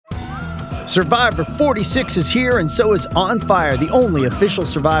Survivor 46 is here, and so is On Fire, the only official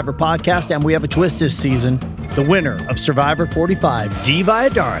Survivor podcast, and we have a twist this season. The winner of Survivor 45, Dee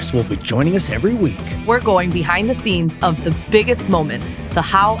Valladares, will be joining us every week. We're going behind the scenes of the biggest moments, the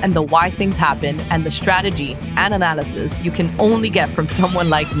how and the why things happen, and the strategy and analysis you can only get from someone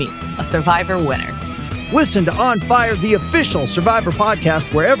like me, a Survivor winner. Listen to On Fire, the official Survivor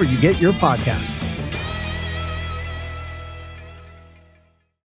podcast, wherever you get your podcasts.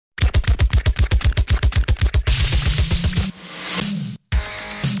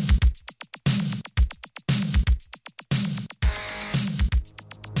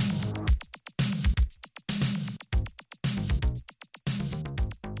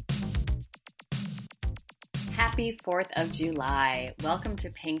 Happy 4th of July. Welcome to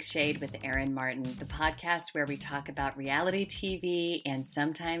Pink Shade with Erin Martin, the podcast where we talk about reality TV and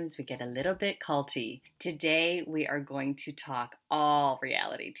sometimes we get a little bit culty. Today we are going to talk all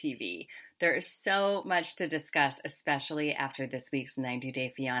reality TV. There is so much to discuss, especially after this week's 90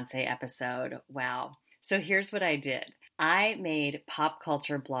 Day Fiancé episode. Wow. So here's what I did. I made pop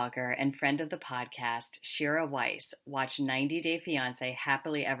culture blogger and friend of the podcast, Shira Weiss, watch 90 Day Fiancé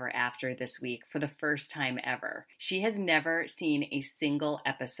Happily Ever After this week for the first time ever. She has never seen a single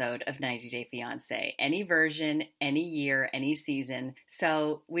episode of 90 Day Fiancé, any version, any year, any season.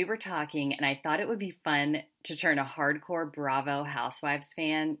 So we were talking, and I thought it would be fun to turn a hardcore Bravo Housewives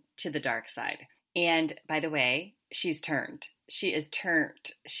fan to the dark side. And by the way, she's turned. She is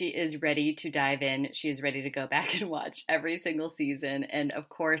turned. She is ready to dive in. She is ready to go back and watch every single season. And of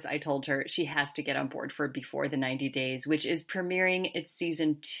course, I told her she has to get on board for Before the 90 Days, which is premiering its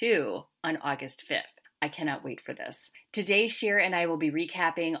season 2 on August 5th. I cannot wait for this. Today, Shira and I will be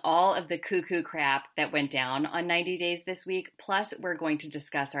recapping all of the cuckoo crap that went down on 90 Days this week. Plus, we're going to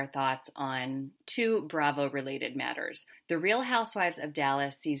discuss our thoughts on 2 Bravo-related matters. The Real Housewives of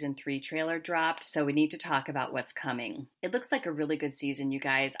Dallas Season 3 trailer dropped, so we need to talk about what's coming. It looks like a really good season, you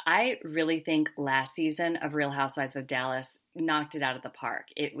guys. I really think last season of Real Housewives of Dallas knocked it out of the park.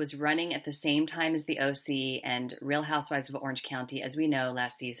 It was running at the same time as the OC, and Real Housewives of Orange County, as we know,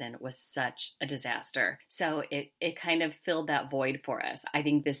 last season was such a disaster. So it kind of filled that void for us. I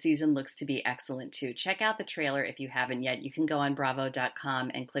think this season looks to be excellent too. Check out the trailer if you haven't yet. You can go on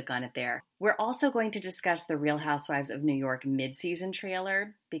bravo.com and click on it there. We're also going to discuss the Real Housewives of New York mid-season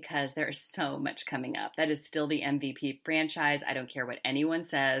trailer because there is so much coming up. That is still the MVP franchise. I don't care what anyone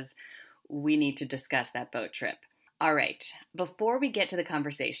says. We need to discuss that boat trip. All right, before we get to the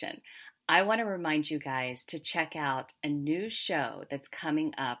conversation, I want to remind you guys to check out a new show that's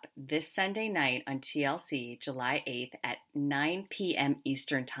coming up this Sunday night on TLC, July 8th at 9 p.m.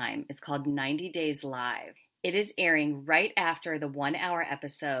 Eastern Time. It's called 90 Days Live. It is airing right after the 1-hour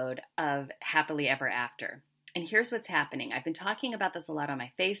episode of Happily Ever After. And here's what's happening. I've been talking about this a lot on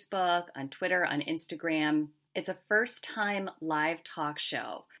my Facebook, on Twitter, on Instagram. It's a first-time live talk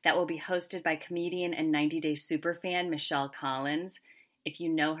show that will be hosted by comedian and 90 Day superfan Michelle Collins. If you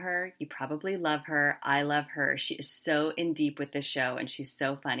know her, you probably love her. I love her. She is so in deep with this show, and she's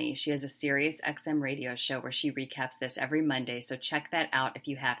so funny. She has a Sirius XM radio show where she recaps this every Monday, so check that out if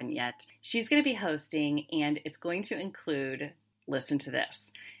you haven't yet. She's going to be hosting, and it's going to include, listen to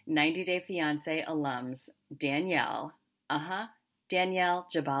this, 90 Day Fiancé alums Danielle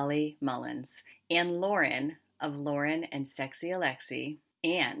Jabali Mullins, and Lauren of Lauren and Sexy Alexi.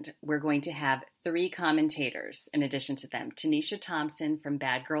 And we're going to have 3 commentators in addition to them. Tanisha Thompson from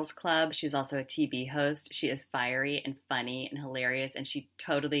Bad Girls Club. She's also a TV host. She is fiery and funny and hilarious, and she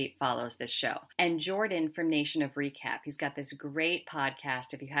totally follows this show. And Jordan from Nation of Recap. He's got this great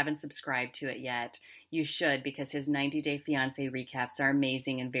podcast. If you haven't subscribed to it yet, you should, because his 90 Day Fiancé recaps are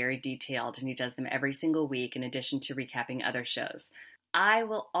amazing and very detailed, and he does them every single week in addition to recapping other shows. I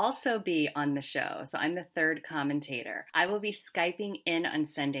will also be on the show, so I'm the 3rd commentator. I will be Skyping in on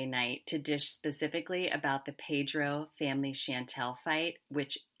Sunday night to dish specifically about the Pedro family Chantel fight,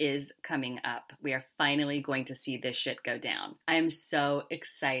 which is coming up. We are finally going to see this shit go down. I am so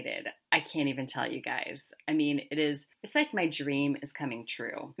excited. I can't even tell you guys. I mean, it's like my dream is coming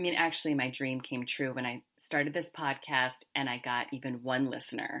true. I mean, actually, my dream came true when I started this podcast and I got even 1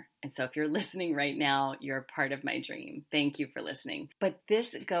 listener. And so if you're listening right now, you're a part of my dream. Thank you for listening. But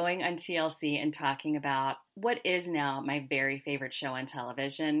this going on TLC and talking about what is now my very favorite show on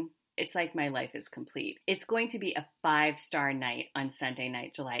television, it's like my life is complete. It's going to be a 5-star night on Sunday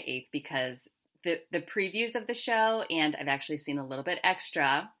night, July 8th, because the previews of the show, and I've actually seen a little bit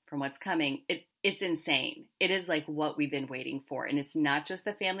extra from what's coming, It's insane. It is like what we've been waiting for. And it's not just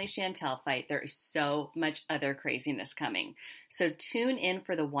the family Chantel fight. There is so much other craziness coming. So tune in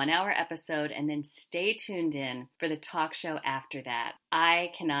for the 1-hour episode and then stay tuned in for the talk show after that.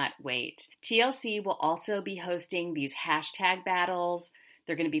 I cannot wait. TLC will also be hosting these hashtag battles.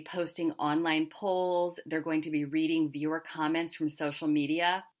 They're going to be posting online polls. They're going to be reading viewer comments from social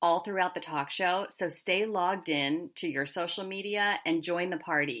media all throughout the talk show. So stay logged in to your social media and join the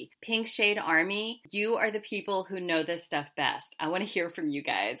party. Pink Shade Army, you are the people who know this stuff best. I want to hear from you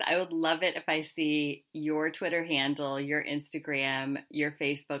guys. I would love it if I see your Twitter handle, your Instagram, your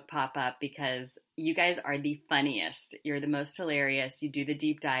Facebook pop up, because you guys are the funniest. You're the most hilarious. You do the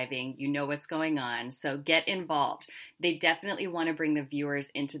deep diving. You know what's going on. So get involved. They definitely want to bring the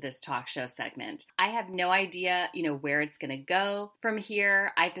viewers into this talk show segment. I have no idea, where it's going to go from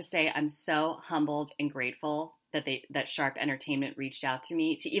here. I have to say I'm so humbled and grateful that Sharp Entertainment reached out to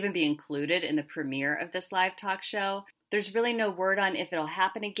me to even be included in the premiere of this live talk show. There's really no word on if it'll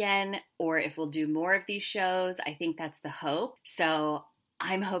happen again or if we'll do more of these shows. I think that's the hope. So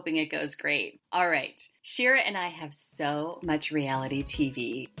I'm hoping it goes great. All right. Shira and I have so much reality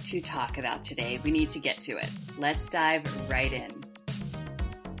TV to talk about today. We need to get to it. Let's dive right in.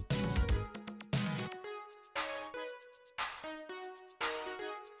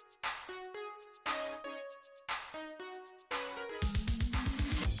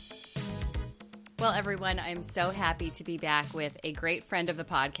 Well, everyone, I'm so happy to be back with a great friend of the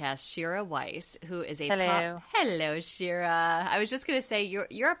podcast, Shira Weiss, who is a Hello, Shira. I was just going to say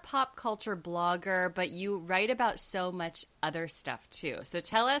you're a pop culture blogger, but you write about so much other stuff too. So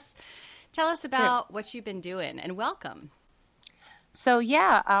tell us about what you've been doing, and welcome. So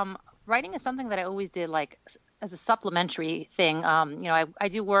writing is something that I always did like as a supplementary thing. I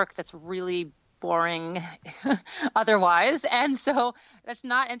do work that's really boring otherwise, and so that's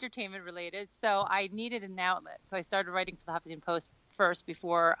not entertainment related, so I needed an outlet. So I started writing for the Huffington Post first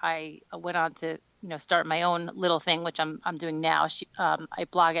before I went on to start my own little thing, which I'm doing now. I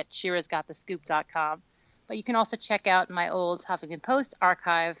blog at shirasgotthescoop.com, but you can also check out my old Huffington Post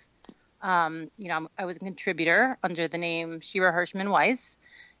archive. I was a contributor under the name Shira Hirschman Weiss,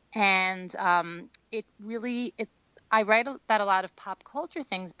 and I write about a lot of pop culture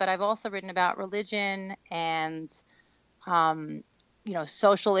things, but I've also written about religion and,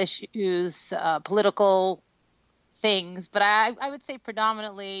 social issues, political things. But I would say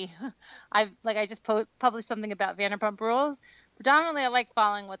predominantly, I just published something about Vanderpump Rules. Predominantly, I like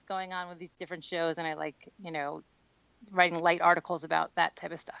following what's going on with these different shows, and I like, writing light articles about that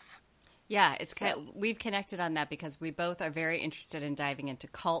type of stuff. Yeah, we've connected on that because we both are very interested in diving into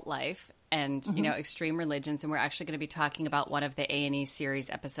cult life and, extreme religions. And we're actually going to be talking about one of the A&E series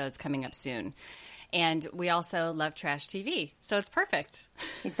episodes coming up soon. And we also love trash TV. So it's perfect.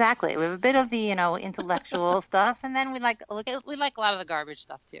 Exactly. We have a bit of the, intellectual stuff. And then we like a lot of the garbage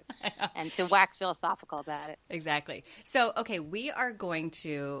stuff too. And to wax philosophical about it. Exactly. So, okay, we are going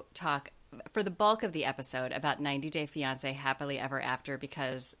to talk for the bulk of the episode about 90 Day Fiancé Happily Ever After,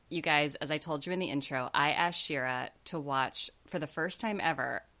 because you guys, as I told you in the intro, I asked Shira to watch for the first time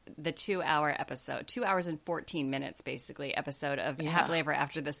ever the 2-hour episode, 2 hours and 14 minutes basically episode of Happily Ever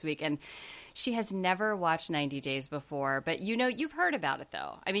After this week. And she has never watched 90 Days before, but you've heard about it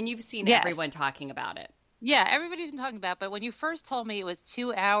though. I mean, you've seen everyone talking about it. Yeah, everybody's been talking about it, but when you first told me it was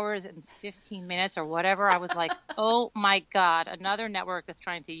 2 hours and 15 minutes or whatever, I was like, oh my God, another network that's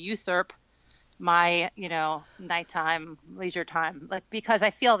trying to usurp my, nighttime, leisure time. Like, because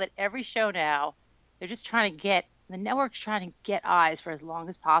I feel that every show now, they're just the network's trying to get eyes for as long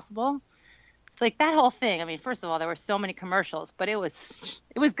as possible. It's like that whole thing. I mean, first of all, there were so many commercials, but it was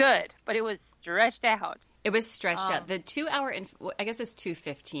good, but it was stretched out. It was stretched out. The 2 hour, I guess it's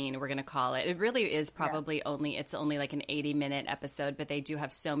 2:15, we're going to call it. It really is probably it's only like an 80-minute episode, but they do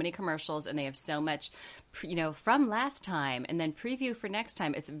have so many commercials and they have so much, from last time and then preview for next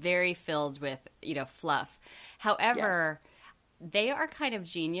time. It's very filled with, fluff. However, they are kind of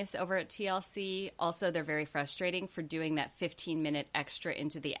genius over at TLC. Also, they're very frustrating for doing that 15-minute extra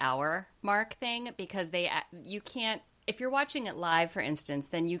into the hour mark thing, because you can't, if you're watching it live, for instance,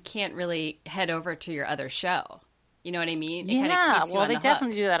 then you can't really head over to your other show. You know what I mean? It kind of keeps you on the hook.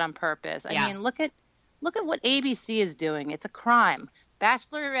 Definitely do that on purpose. I mean, look at what ABC is doing. It's a crime.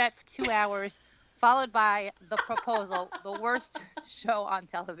 Bachelorette for 2 hours, followed by The Proposal, the worst show on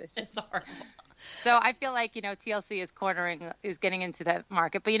television. It's horrible. So I feel like, TLC is getting into that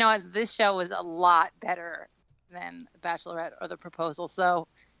market. But you know what? This show was a lot better than Bachelorette or The Proposal. So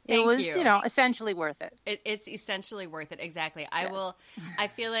it was, essentially worth it. It's essentially worth it. Exactly. Yes. I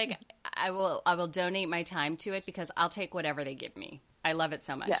feel like I will donate my time to it because I'll take whatever they give me. I love it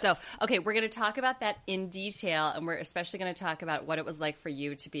so much. Yes. So, okay, we're going to talk about that in detail, and we're especially going to talk about what it was like for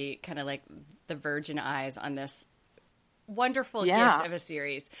you to be kind of like the virgin eyes on this wonderful gift of a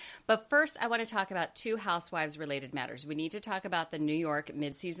series. But first, I want to talk about two Housewives-related matters. We need to talk about the New York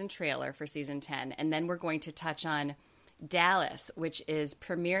mid-season trailer for season 10, and then we're going to touch on Dallas, which is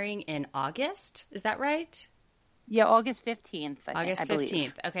premiering in August. Is that right? Yeah, August 15th, August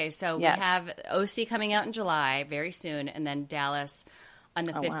 15th. Okay, so we have OC coming out in July very soon, and then Dallas on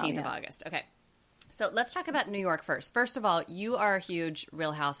the 15th of August. Okay. So let's talk about New York first. First of all, you are a huge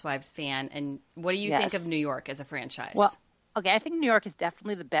Real Housewives fan, and what do you think of New York as a franchise? Well, okay, I think New York is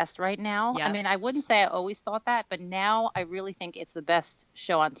definitely the best right now. Yep. I mean, I wouldn't say I always thought that, but now I really think it's the best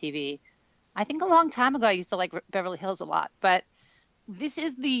show on TV. I think a long time ago I used to like Beverly Hills a lot, but this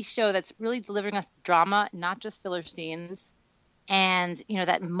is the show that's really delivering us drama, not just filler scenes. And, you know,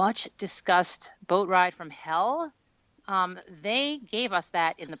 that much discussed boat ride from hell. They gave us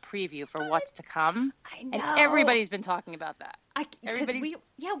that in the preview for what's to come. I know. And everybody's been talking about that. Because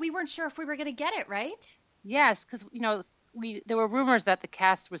we weren't sure if we were going to get it, right? Yes, because, you know, there were rumors that the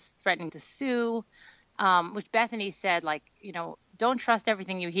cast was threatening to sue, which Bethany said, like, you know, don't trust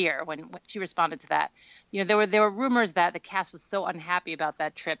everything you hear when she responded to that. You know, there were rumors that the cast was so unhappy about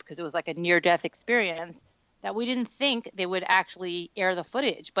that trip because it was like a near-death experience that we didn't think they would actually air the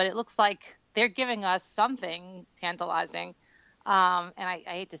footage. But it looks like they're giving us something tantalizing. And I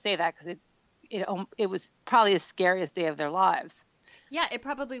hate to say that because it was probably the scariest day of their lives. Yeah, it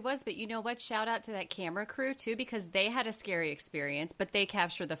probably was. But you know what? Shout out to that camera crew, too, because they had a scary experience, but they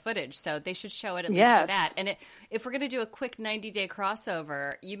captured the footage. So they should show it at least for that. And if we're going to do a quick 90-day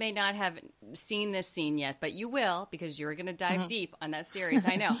crossover, you may not have seen this scene yet, but you will because you're going to dive deep on that series.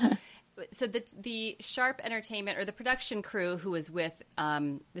 I know. So the Sharp Entertainment, or the production crew who was with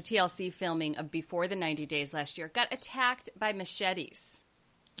the TLC filming of Before the 90 Days last year, got attacked by machetes.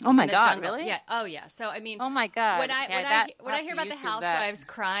 Oh my God! Jungle. Really? Yeah. Oh yeah. So I mean, oh my God! When I hear about the Housewives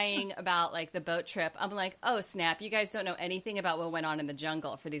crying about like the boat trip, I'm like, oh snap! You guys don't know anything about what went on in the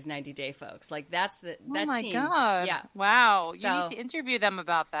jungle for these 90-day folks. Like that's that team. Oh my God! Yeah. Wow. So, you need to interview them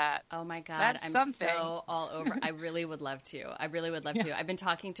about that. Oh my God! That's I'm something. so all over. I really would love to. I've been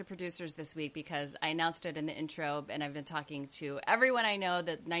talking to producers this week because I announced it in the intro, and I've been talking to everyone I know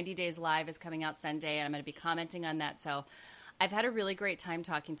that 90 Days Live is coming out Sunday, and I'm going to be commenting on that. So I've had a really great time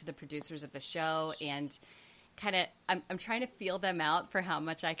talking to the producers of the show, and kind of I'm trying to feel them out for how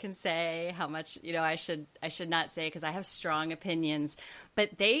much I can say, how much, you know, I should not say, because I have strong opinions.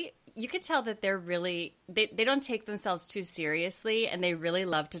 But you could tell that they're really they don't take themselves too seriously, and they really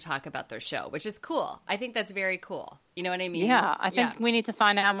love to talk about their show, which is cool. I think that's very cool. You know what I mean? Yeah, I think we need to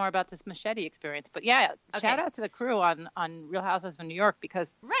find out more about this machete experience. But yeah, Okay. Shout out to the crew on Real Housewives of New York,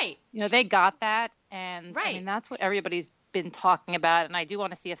 because you know, they got that, and I mean, that's what everybody's been talking about. And I do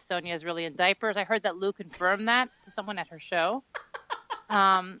want to see if Sonia is really in diapers. I heard that Lou confirmed that to someone at her show.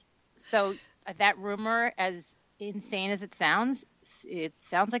 So that rumor, as insane as it sounds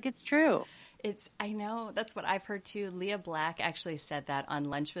like it's true. I know, that's what I've heard too. Leah Black actually said that on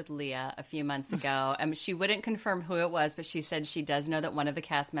Lunch with Leah a few months ago. She wouldn't confirm who it was, but she said she does know that one of the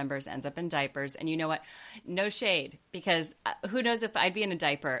cast members ends up in diapers. And you know what? No shade, because who knows if I'd be in a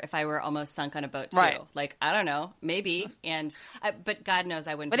diaper if I were almost sunk on a boat too. Right. Like, I don't know, maybe. But God knows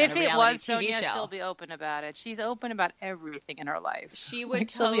I wouldn't But be if on a it reality was TV Sonia, show. she'll be open about it. She's open about everything in her life. She would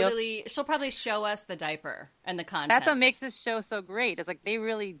she'll probably show us the diaper and the content. That's what makes this show so great. It's like they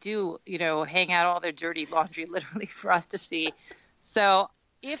really do, you know, hang out all their dirty laundry literally for us to see. So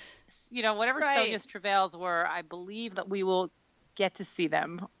if, you know, whatever Sonia's travails were, I believe that we will get to see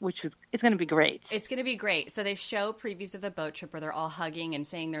them, it's going to be great. It's going to be great. So they show previews of the boat trip where they're all hugging and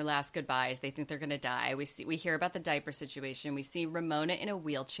saying their last goodbyes. They think they're going to die. We hear about the diaper situation. We see Ramona in a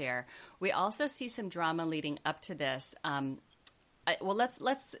wheelchair. We also see some drama leading up to this. Well,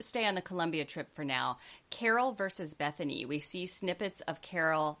 let's stay on the Colombia trip for now. Carol versus Bethany. We see snippets of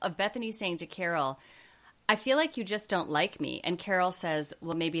Bethany saying to Carol, "I feel like you just don't like me." And Carol says,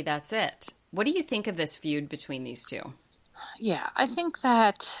 "Well, maybe that's it." What do you think of this feud between these two? Yeah, I think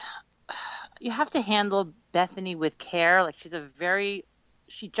that you have to handle Bethany with care. Like,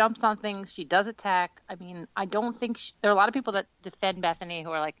 she jumps on things. She does attack. I mean, I don't think there are a lot of people that defend Bethany who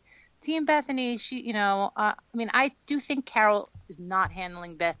are like, Team Bethany, I mean, I do think Carol is not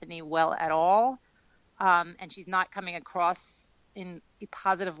handling Bethany well at all. And she's not coming across in a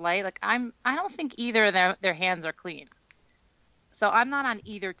positive light. Like, I don't think either of their hands are clean. So I'm not on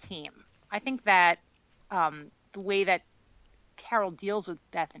either team. I think that the way that Carol deals with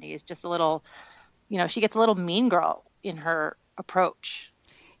Bethany is just a little, you know, she gets a little mean girl in her approach.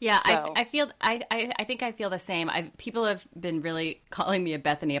 Yeah, So, I think I feel the same. People have been really calling me a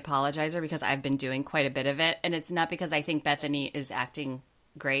Bethany apologizer because I've been doing quite a bit of it, and it's not because I think Bethany is acting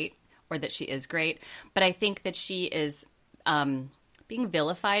great or that she is great, but I think that she is being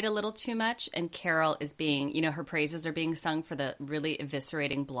vilified a little too much, and Carol is being, her praises are being sung for the really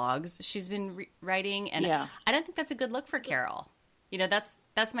eviscerating blogs she's been writing, and Yeah. I don't think that's a good look for Carol.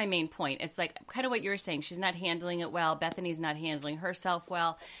 That's my main point. It's like kind of what you were saying. She's not handling it well. Bethany's not handling herself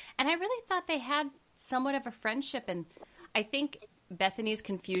well. And I really thought they had somewhat of a friendship. And I think Bethany's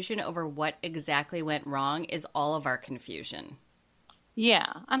confusion over what exactly went wrong is all of our confusion.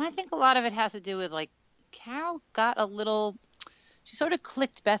 yeah. And I think a lot of it has to do with like Carol got a little, she sort of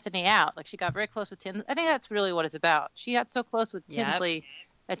clicked Bethany out. Like she got very close with Tinsley. I think that's really what it's about. She got so close with Yep. Tinsley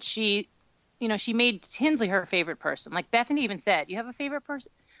that she made Tinsley her favorite person. Like Bethany even said, you have a favorite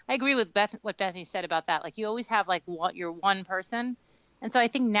person? I agree with what Bethany said about that. Like you always have like your one person. And so I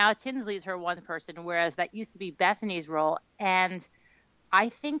think now Tinsley is her one person, whereas that used to be Bethany's role. And I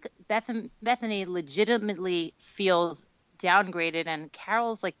think Bethany legitimately feels downgraded, and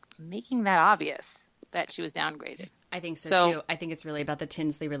Carol's like making that obvious that she was downgraded. I think so, So- too. I think it's really about the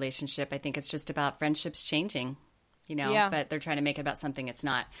Tinsley relationship. I think it's just about friendships changing. Yeah. But they're trying to make it about something it's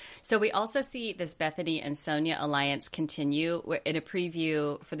not. So we also see this Bethany and Sonia alliance continue. In a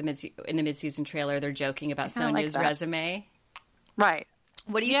preview for in the mid-season trailer, they're joking about kinda like Sonia's that. resume. Right.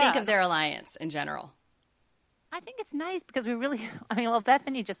 What do you Yeah. think of their alliance in general? I think it's nice because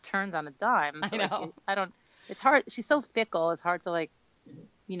Bethany just turns on a dime. So I know. It's hard. She's so fickle. It's hard to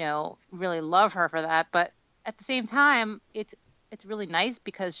really love her for that. But at the same time, it's really nice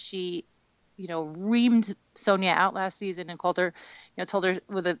because she, reamed Sonia out last season and told her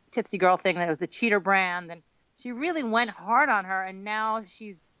with a Tipsy Girl thing that it was the cheater brand. And she really went hard on her. And now I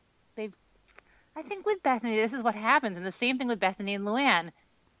think with Bethany, this is what happens. And the same thing with Bethany and Luann,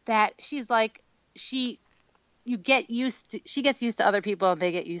 that she's like, she gets used to other people and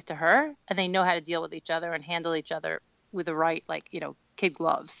they get used to her, and they know how to deal with each other and handle each other with the right, kid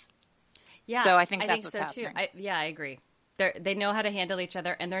gloves. Yeah, So I think that's what's so happening. too. I agree. They know how to handle each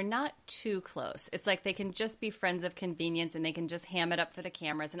other, and they're not too close. It's like they can just be friends of convenience, and they can just ham it up for the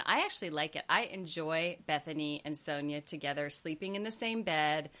cameras. And I actually like it. I enjoy Bethany and Sonia together, sleeping in the same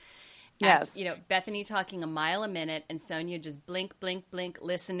bed. Yes. Bethany talking a mile a minute, and Sonia just blink, blink, blink,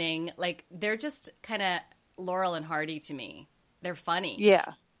 listening. Like they're just kind of Laurel and Hardy to me. They're funny.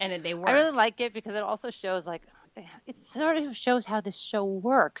 Yeah. And they work. I really like it because it also shows it sort of shows how this show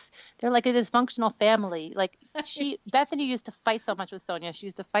works. They're like a dysfunctional family. Like Bethany used to fight so much with Sonia. She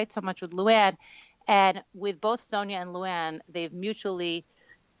used to fight so much with Luann. And with both Sonia and Luann, they've mutually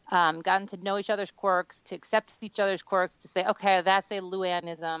gotten to know each other's quirks, to accept each other's quirks, to say, okay, that's a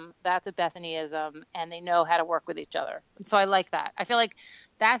Luannism, that's a Bethanyism, and they know how to work with each other. And so I like that. I feel like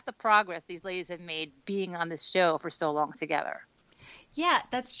that's the progress these ladies have made being on this show for so long together. Yeah,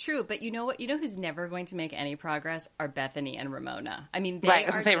 that's true. But you know what? You know who's never going to make any progress are Bethany and Ramona. I mean, I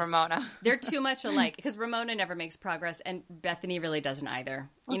was gonna say Ramona. They're too much alike because Ramona never makes progress, and Bethany really doesn't either.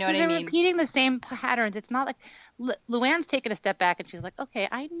 You know what I They're mean? repeating the same patterns. It's not like Luann's taken a step back and she's like, okay,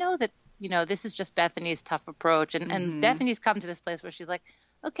 I know that, this is just Bethany's tough approach. And Bethany's come to this place where she's like,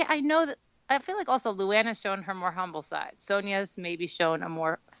 okay, I know that. I feel like also Luann has shown her more humble side. Sonia's maybe shown a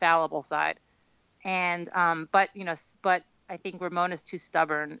more fallible side. And, but I think Ramona's too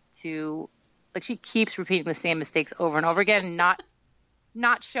stubborn to, she keeps repeating the same mistakes over and over again, not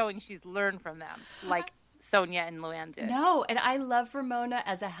showing she's learned from them, like Sonia and Luann did. No, and I love Ramona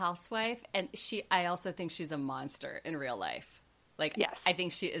as a housewife, and I also think she's a monster in real life. Yes. I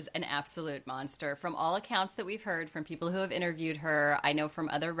think she is an absolute monster. From all accounts that we've heard from people who have interviewed her, I know from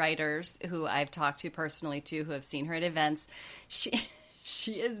other writers who I've talked to personally too, who have seen her at events, she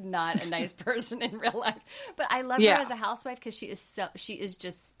is not a nice person in real life. But I love her as a housewife because she is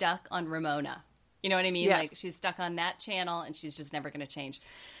just stuck on Ramona. You know what I mean? Yes. Like she's stuck on that channel and she's just never going to change.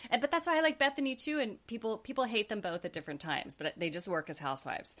 But that's why I like Bethany too. And people hate them both at different times, but they just work as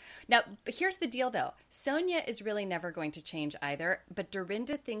housewives. Now, but here's the deal though. Sonia is really never going to change either, but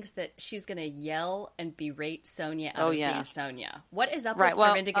Dorinda thinks that she's going to yell and berate Sonia out of being Sonia. What is up with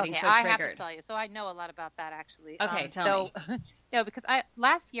Dorinda getting so triggered? I have to tell you. So I know a lot about that actually. Okay, tell me. No, because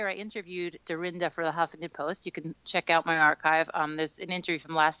last year I interviewed Dorinda for the Huffington Post. You can check out my archive. There's an interview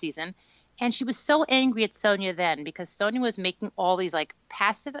from last season. And she was so angry at Sonia then because Sonia was making all these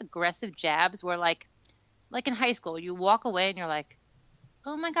passive aggressive jabs where like in high school, you walk away and you're like,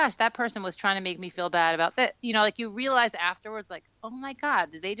 oh my gosh, that person was trying to make me feel bad about that. You realize afterwards, oh my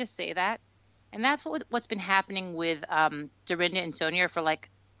God, did they just say that? And that's what's been happening with Dorinda and Sonia for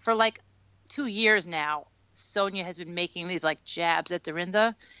 2 years now. Sonia has been making these like jabs at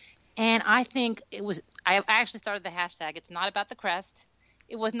Dorinda. And I think I actually started the hashtag. It's not about the crest.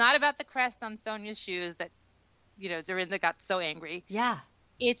 It was not about the crest on Sonia's shoes that, Dorinda got so angry. Yeah.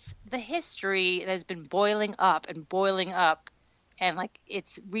 It's the history that has been boiling up and boiling up. And like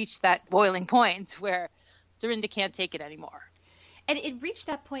it's reached that boiling point where Dorinda can't take it anymore. And it reached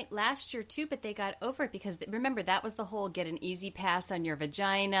that point last year, too, but they got over it because, remember, that was the whole get an easy pass on your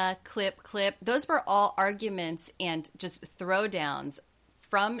vagina, clip. Those were all arguments and just throwdowns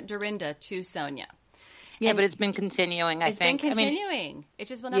from Dorinda to Sonia. Yeah, but it's been continuing, I think. It's been continuing. It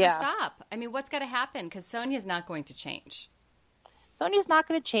just will never stop. I mean, what's got to happen? Because Sonia's not going to change. Sonia's not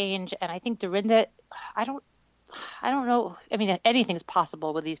going to change, and I think Dorinda, I don't know. I mean, anything's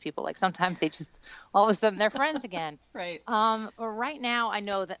possible with these people. Like sometimes they just all of a sudden they're friends again. Right. But right now I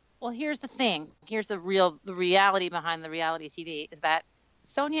know that. Well, here's the thing. Here's the reality behind the reality TV is that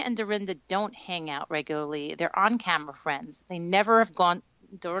Sonia and Dorinda don't hang out regularly. They're on camera friends. They never have gone.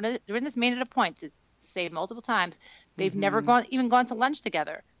 Dorinda's made it a point to say multiple times they've never gone to lunch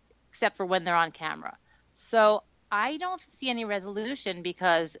together, except for when they're on camera. So I don't see any resolution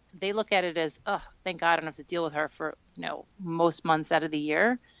because they look at it as, oh, thank God I don't have to deal with her for, most months out of the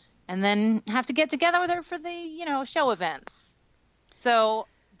year and then have to get together with her for the, show events. So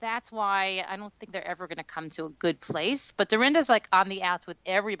that's why I don't think they're ever going to come to a good place. But Dorinda's like on the outs with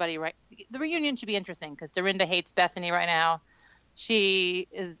everybody, right? The reunion should be interesting because Dorinda hates Bethany right now. She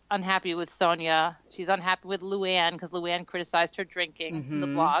is unhappy with Sonia. She's unhappy with Luann because Luann criticized her drinking in the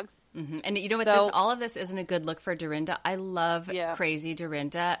blogs. Mm-hmm. And you know what? All of this isn't a good look for Dorinda. I love crazy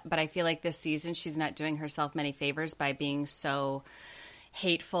Dorinda, but I feel like this season she's not doing herself many favors by being so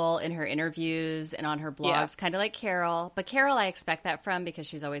hateful in her interviews and on her blogs, kind of like Carol. But Carol, I expect that from because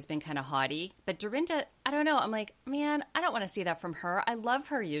she's always been kind of haughty. But Dorinda, I don't know. I'm like, man, I don't want to see that from her. I love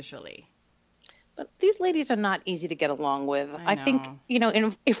her usually. But these ladies are not easy to get along with. I think,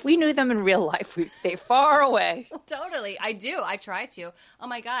 if we knew them in real life, we'd stay far away. Totally. I do. I try to. Oh,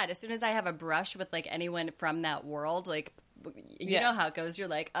 my God. As soon as I have a brush with, like, anyone from that world, like, you know how it goes. You're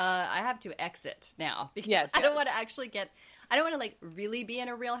like, I have to exit now. Because I don't want to actually I don't want to, like, really be in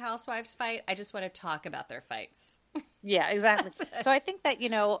a Real Housewives fight. I just want to talk about their fights. Yeah, exactly. So I think that,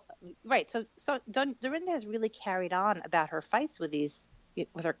 right. So Dorinda has really carried on about her fights with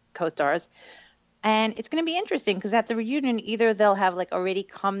her co-stars. And it's going to be interesting because at the reunion, either they'll have like already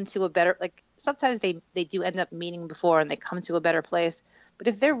come to a better, like sometimes they do end up meeting before and they come to a better place. But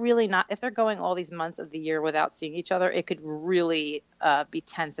if they're really not, if they're going all these months of the year without seeing each other, it could really be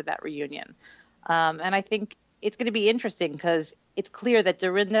tense at that reunion. And I think it's going to be interesting because it's clear that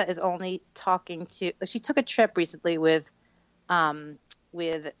Dorinda is only talking to, she took a trip recently with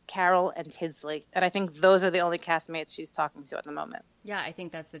Carol and Tinsley. And I think those are the only castmates she's talking to at the moment. Yeah, I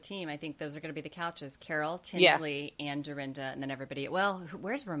think that's the team. I think those are going to be the couches. Carol, Tinsley, and Dorinda, and then everybody. Well,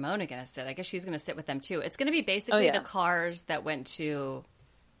 where's Ramona going to sit? I guess she's going to sit with them, too. It's going to be basically the cars that went to,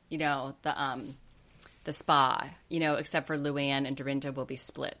 the spa, except for Luann and Dorinda will be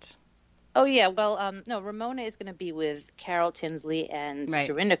split. Oh, yeah. Well, no, Ramona is going to be with Carol, Tinsley, and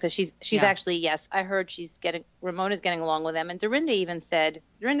Dorinda because she's actually, yes, I heard Ramona's getting along with them. And Dorinda said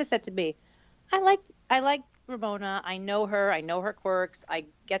to me, I like Ramona. I know her quirks. I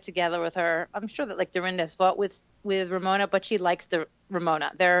get together with her. I'm sure that like Dorinda has fought with Ramona, but she likes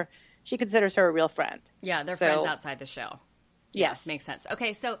Ramona. She considers her a real friend. Yeah, they're friends outside the show. Yes. Makes sense.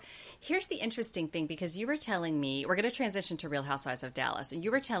 Okay, so here's the interesting thing because you were telling me, we're going to transition to Real Housewives of Dallas, and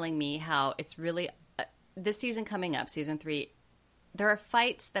you were telling me how it's really, this season coming up, season 3, there are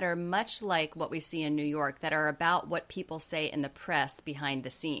fights that are much like what we see in New York that are about what people say in the press behind the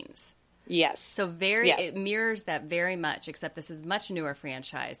scenes. Yes. So it mirrors that very much, except this is much newer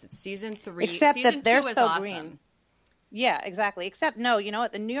franchise. It's season 3. Except season that they're 2 is so awesome. green. Yeah, exactly. Except, no, you know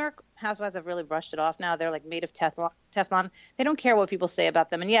what? The New York Housewives have really brushed it off now. They're like made of Teflon. They don't care what people say about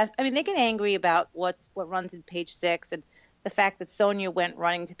them. And yes, I mean, they get angry about what runs in Page 6 and the fact that Sonia went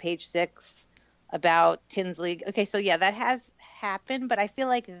running to Page 6 about Tinsley. Okay, so yeah, that has happened, but I feel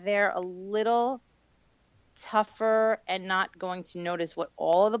like they're a little tougher and not going to notice what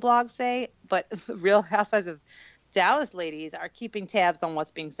all of the blogs say. But the Real Housewives of Dallas ladies are keeping tabs on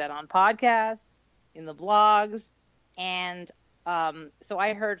what's being said on podcasts, in the blogs. And so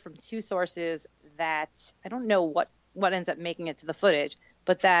I heard from 2 sources that I don't know what ends up making it to the footage,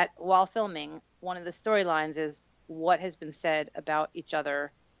 but that while filming, one of the storylines is what has been said about each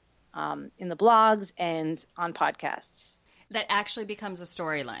other in the blogs and on podcasts. That actually becomes a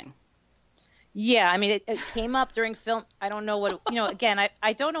storyline. Yeah, I mean, it came up during film. I don't know what, again,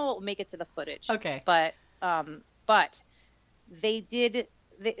 I don't know what will make it to the footage. Okay. But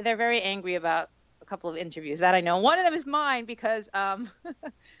they're very angry about a couple of interviews that I know. One of them is mine because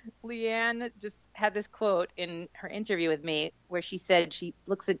Leanne just had this quote in her interview with me where she said she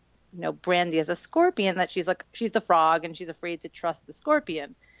looks at Brandy as a scorpion, that she's the frog and she's afraid to trust the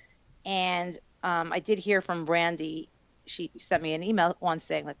scorpion. And I did hear from Brandy. She sent me an email once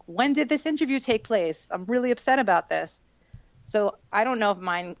saying, like, when did this interview take place? I'm really upset about this. So I don't know if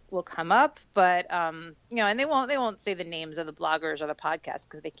mine will come up, but and they won't say the names of the bloggers or the podcast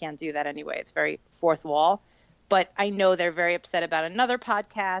because they can't do that anyway. It's very fourth wall. But I know they're very upset about another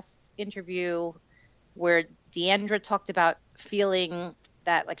podcast interview where Deandra talked about feeling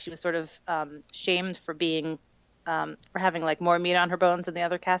that like she was sort of shamed for being for having like more meat on her bones than the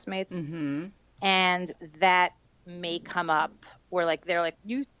other castmates. Mm-hmm. And that may come up where like they're like,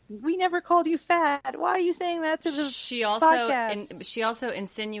 we never called you fat. Why are you saying that to the podcast? She also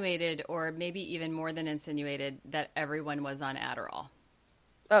insinuated, or maybe even more than insinuated, that everyone was on Adderall.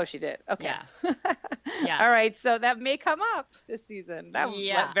 Oh, she did. Okay. Yeah. Yeah. All right. So that may come up this season. That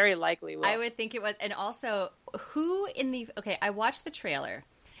very likely will. I would think it was. And also, I watched the trailer,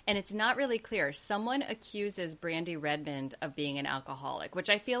 and it's not really clear. Someone accuses Brandy Redmond of being an alcoholic, which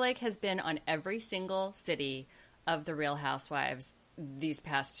I feel like has been on every single city of the Real Housewives these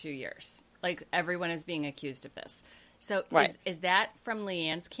past 2 years. Like, everyone is being accused of this. So right. Is that from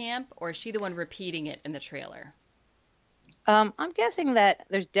Leanne's camp, or is she the one repeating it in the trailer? I'm guessing that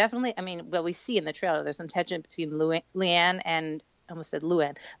there's definitely, we see in the trailer, there's some tension between Leanne and, I almost said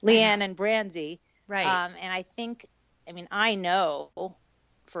Luann, Leanne and Brandy. Right. And I think, I know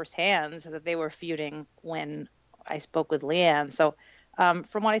firsthand that they were feuding when I spoke with Leanne. So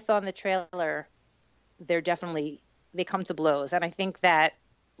from what I saw in the trailer, they come to blows. And I think that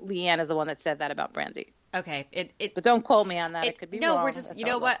Leanne is the one that said that about Brandy. Okay. But don't quote me on that. It could be wrong. No, we're just,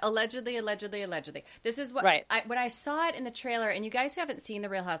 what? Allegedly. This is what, right. When I saw it in the trailer, and you guys who haven't seen the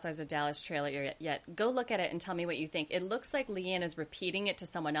Real Housewives of Dallas trailer yet, go look at it and tell me what you think. It looks like Leanne is repeating it to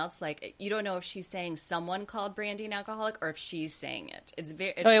someone else. Like, you don't know if she's saying someone called Brandy an alcoholic or if she's saying it.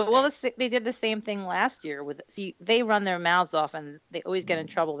 They did the same thing last year they run their mouths off and they always get in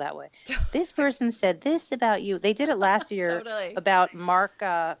trouble that way. This person said this about you. They did it last year Totally. About Mark,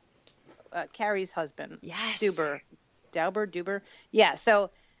 Carrie's husband. Yes. Dauber. Yeah. So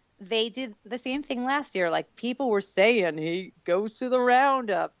they did the same thing last year. Like, people were saying he goes to the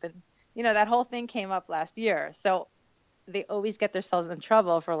roundup, and that whole thing came up last year. So they always get themselves in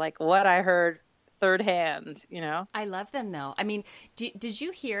trouble for like what I heard third hand. I love them though. Did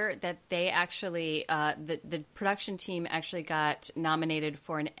you hear that they actually the production team actually got nominated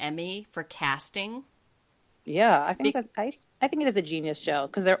for an Emmy for casting? Yeah, I think I think it is a genius show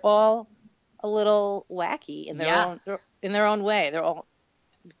because they're all a little wacky in their own way. They're all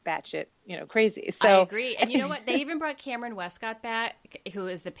batshit, crazy. So I agree. And you know what? They even brought Cameron Westcott back, who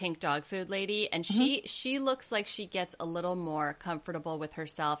is the pink dog food lady, and she looks like she gets a little more comfortable with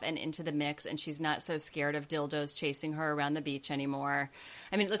herself and into the mix, and she's not so scared of dildos chasing her around the beach anymore.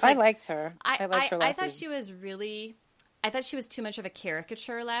 It looks like I liked her. I thought she was really. I thought she was too much of a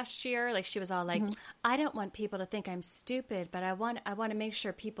caricature last year. Like, she was all like, I don't want people to think I'm stupid, but I want to make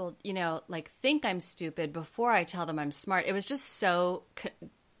sure people, think I'm stupid before I tell them I'm smart. It was just so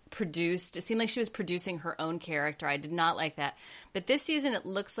produced. It seemed like she was producing her own character. I did not like that. But this season, it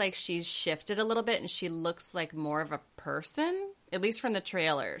looks like she's shifted a little bit, and she looks like more of a person, at least from the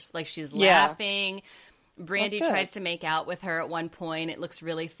trailers. Like, she's laughing. Brandy tries to make out with her at one point. It looks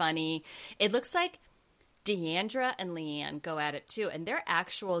really funny. It looks like Deandra and Leanne go at it too, and they're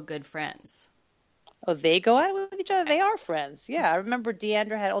actual good friends. Oh, they go at it with each other? They are friends. Yeah, I remember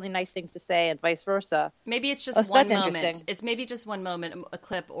Deandra had only nice things to say and vice versa. Maybe it's just one moment. It's maybe just one moment, a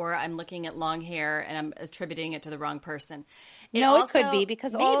clip, or I'm looking at long hair and I'm attributing it to the wrong person. It could be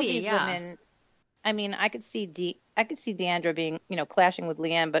because all of these women, I could see Deandra being, clashing with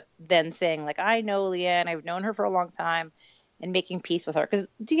Leanne, but then saying like, I know Leanne, I've known her for a long time, and making peace with her. Because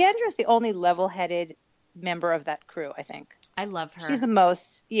Deandra is the only level-headed member of that crew, I think. I love her. She's the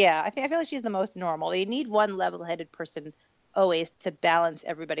most, I feel like she's the most normal. They need one level-headed person always to balance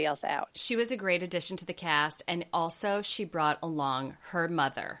everybody else out. She was a great addition to the cast, and also she brought along her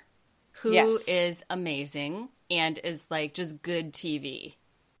mother, who is amazing and is like just good TV.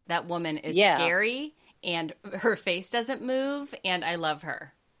 That woman is scary, and her face doesn't move, and I love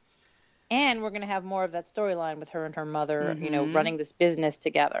her. And we're going to have more of that storyline with her and her mother, running this business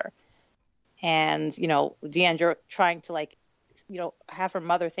together. And, Deandra trying to have her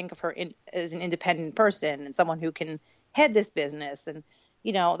mother think of her as an independent person and someone who can head this business. And,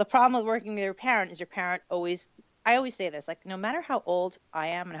 the problem with working with your parent is your parent always, I always say this, like, no matter how old I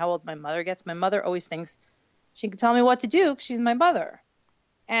am and how old my mother gets, my mother always thinks she can tell me what to do because she's my mother.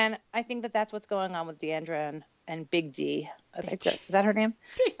 And I think that that's what's going on with Deandra and Big D. I think is that her name?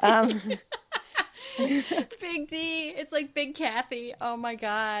 Big D. Big D. It's like Big Kathy. Oh my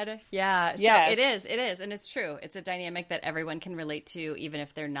God. Yeah. So Yes. it is. And it's true. It's a dynamic that everyone can relate to, even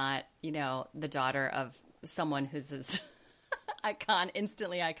if they're not, the daughter of someone who's as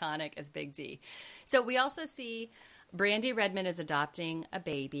instantly iconic as Big D. So we also see Brandy Redmond is adopting a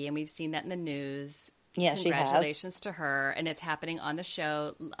baby, and we've seen that in the news. Yeah, Congratulations to her. And it's happening on the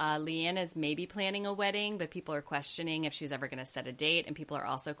show. Leanne is maybe planning a wedding, but people are questioning if she's ever going to set a date. And people are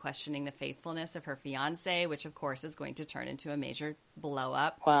also questioning the faithfulness of her fiance, which of course is going to turn into a major blow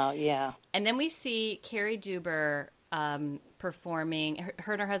up. Wow, yeah. And then we see Carrie Duber performing,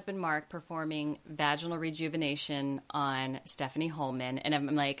 her and her husband Mark performing vaginal rejuvenation on Stephanie Holman. And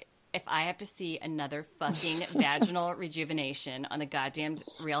I'm like, if I have to see another fucking vaginal rejuvenation on the goddamn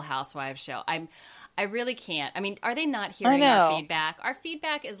Real Housewives show, I really can't. I mean, are they not hearing our feedback? Our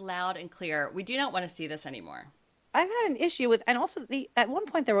feedback is loud and clear. We do not want to see this anymore. I've had an issue with, and also at one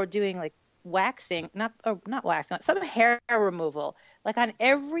point they were doing like waxing, not waxing, some hair removal, like on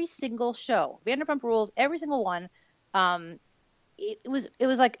every single show. Vanderpump Rules, every single one. It was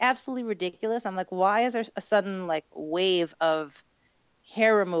like absolutely ridiculous. I'm like, why is there a sudden like wave of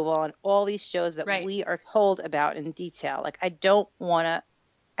hair removal on all these shows that we are told about in detail? Like,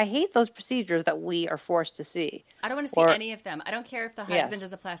 I hate those procedures that we are forced to see. I don't want to see any of them. I don't care if the husband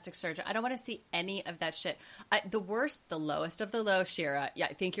is a plastic surgeon. I don't want to see any of that shit. The lowest of the low, Shira,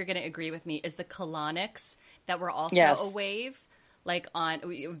 I think you're going to agree with me, is the colonics that were also a wave. Like on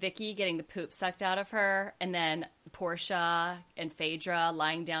Vicky getting the poop sucked out of her, and then Portia and Phaedra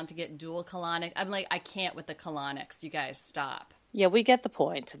lying down to get dual colonic. I'm like, I can't with the colonics. You guys stop. Yeah, we get the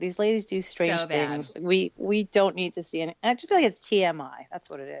point. These ladies do strange things. Bad. We don't need to see any. I just feel like it's TMI. That's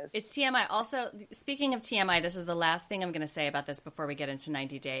what it is. It's TMI. Also, speaking of TMI, this is the last thing I'm going to say about this before we get into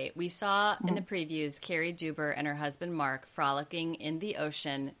 90 Day. We saw in the previews Carrie Duber and her husband Mark frolicking in the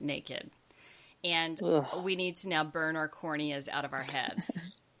ocean naked. And we need to now burn our corneas out of our heads.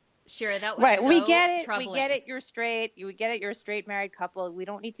 Shira, that was so we get it. troubling. We get it. You're straight. We get it. You're a straight married couple. We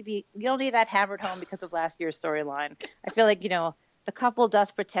don't need that hammered home because of last year's storyline. I feel like, the couple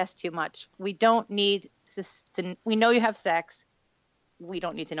doth protest too much. We don't need to. We know you have sex. We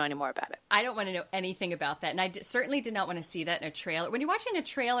don't need to know any more about it. I don't want to know anything about that, and I certainly did not want to see that in a trailer. When you're watching a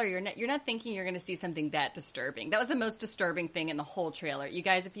trailer, you're not thinking you're going to see something that disturbing. That was the most disturbing thing in the whole trailer. You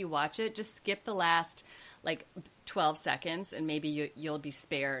guys, if you watch it, just skip the last 12 seconds, and maybe you'll be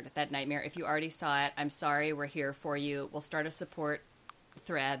spared that nightmare. If you already saw it, I'm sorry. We're here for you. We'll start a support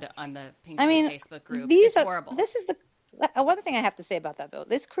thread on the Pink Shade Facebook group. It's horrible. This is the one thing I have to say about that, though.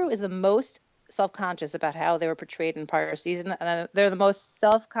 This crew is the most self-conscious about how they were portrayed in prior season, and they're the most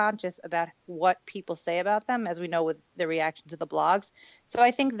self-conscious about what people say about them, as we know with the reaction to the blogs. So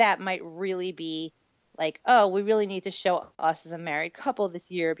I think that might really be like, oh, we really need to show us as a married couple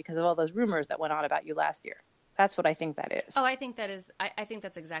this year because of all those rumors that went on about you last year. That's what I think that is. Oh, I think that is. I think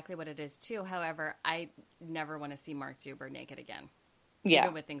that's exactly what it is too. However, I never want to see Mark Duber naked again. Yeah,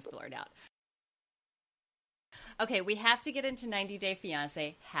 even with things blurred out. Okay, we have to get into 90 Day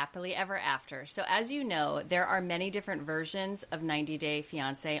Fiancé, Happily Ever After. So as you know, there are many different versions of 90 Day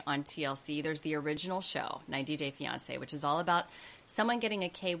Fiancé on TLC. There's the original show, 90 Day Fiancé, which is all about someone getting a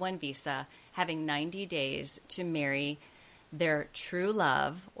K-1 visa, having 90 days to marry their true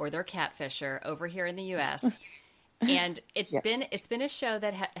love or their catfisher over here in the U.S. And it's been a show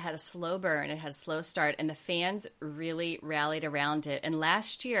that had a slow burn. It had a slow start, and the fans really rallied around it. And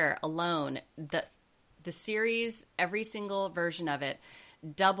last year alone, the series, every single version of it,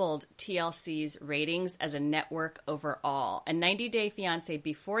 doubled TLC's ratings as a network overall. And 90 Day Fiancé,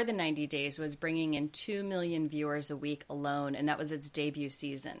 before the 90 days, was bringing in 2 million viewers a week alone, and that was its debut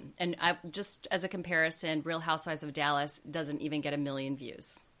season. And just as a comparison, Real Housewives of Dallas doesn't even get 1 million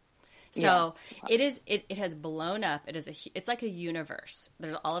views. So it has blown up. It's like a universe.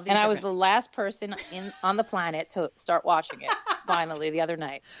 There's all of these. And I was the last person on the planet to start watching it finally the other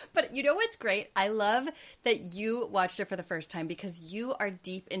night. But you know what's great? I love that you watched it for the first time because you are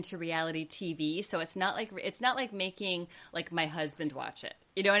deep into reality TV. So it's not like making like my husband watch it.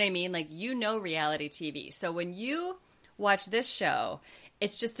 You know what I mean? Like, reality TV. So when you watch this show,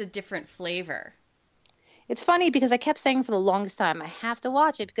 it's just a different flavor. It's funny because I kept saying for the longest time, I have to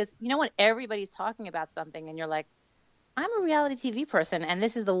watch it because, when everybody's talking about something and you're like, I'm a reality TV person and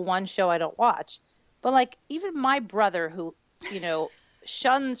this is the one show I don't watch. But like even my brother who,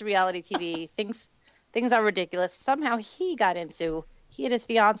 shuns reality TV, thinks things are ridiculous. Somehow he and his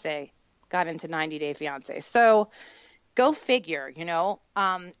fiance got into 90 Day Fiancé. So go figure,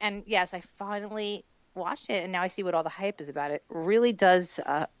 And yes, I finally watched it and now I see what all the hype is about. It really does.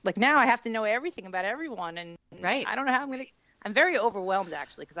 Like now I have to know everything about everyone, and right. I don't know how I'm very overwhelmed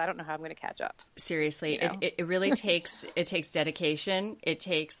actually because I don't know how I'm going to catch up. Seriously, you know? it really takes dedication. It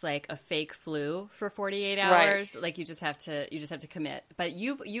takes like a fake flu for 48 hours. Right. Like you just have to commit. But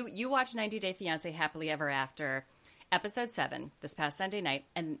you watched 90 Day Fiancé Happily Ever After, episode 7 this past Sunday night,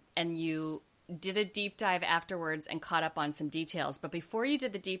 and you did a deep dive afterwards and caught up on some details. But before you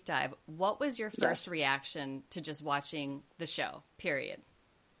did the deep dive, what was your first reaction to just watching the show, period?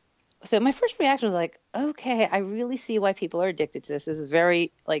 So my first reaction was like, okay, I really see why people are addicted to this. This is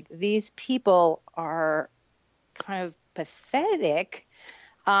very, like, these people are kind of pathetic.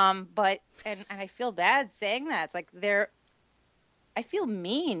 But I feel bad saying that. It's like I feel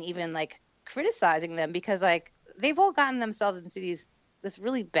mean even, like, criticizing them because, like, they've all gotten themselves into this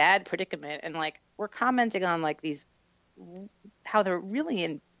really bad predicament, and like we're commenting on like these how they're really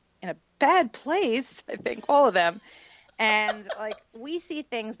in a bad place, I think, all of them, and like we see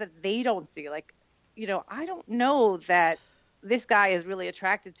things that they don't see. Like, you know, I don't know that this guy is really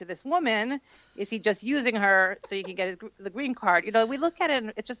attracted to this woman. Is he just using her so he can get the green card? You know, we look at it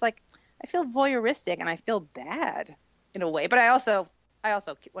and it's just like I feel voyeuristic and I feel bad in a way, but I also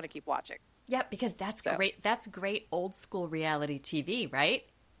want to keep watching. Yeah, because that's great. That's great old school reality TV, right?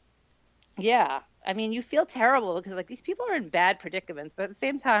 Yeah. I mean, you feel terrible because like these people are in bad predicaments, but at the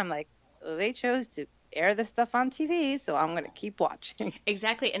same time, like they chose to air this stuff on TV, so I'm going to keep watching.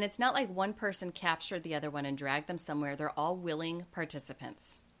 Exactly. And it's not like one person captured the other one and dragged them somewhere. They're all willing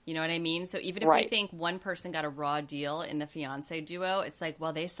participants. You know what I mean? So even if we think one person got a raw deal in the fiancé duo, it's like,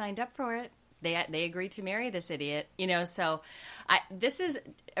 well, they signed up for it. They agreed to marry this idiot, you know. So, this is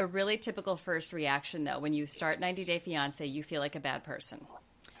a really typical first reaction, though. When you start 90 Day Fiancé, you feel like a bad person,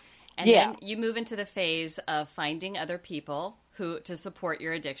 and then you move into the phase of finding other people to support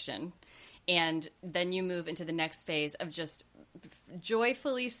your addiction, and then you move into the next phase of just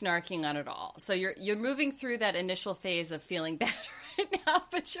joyfully snarking on it all. So you're moving through that initial phase of feeling bad right now,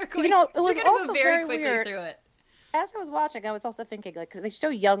 but you're going to move very quickly weird. Through it. As I was watching, I was also thinking, like, 'cause they show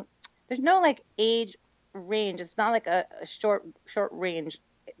young. There's no like age range. It's not like a short range.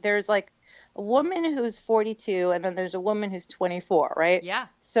 There's like a woman who's 42 and then there's a woman who's 24, right? Yeah.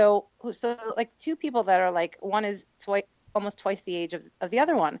 So like two people that are like, one is almost twice the age of the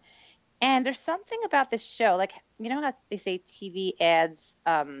other one. And there's something about this show, like, you know how they say TV adds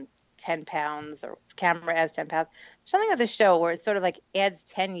 10 pounds or camera adds 10 pounds? There's something about this show where it sort of like adds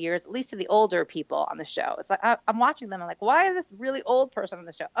 10 years, at least to the older people on the show. It's like, I'm watching them. I'm like, why is this really old person on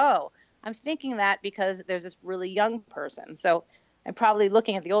the show? Oh, I'm thinking that because there's this really young person. So I'm probably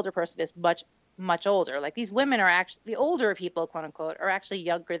looking at the older person as much, much older. Like these women are actually, the older people, quote unquote, are actually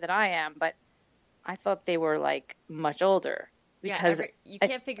younger than I am. But I thought they were like much older. Because you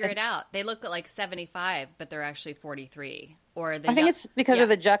can't figure it out. They look like 75, but they're actually 43. Or I think it's because of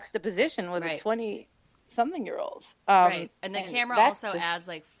the juxtaposition with the 20-something-year-olds. Right, and the camera also adds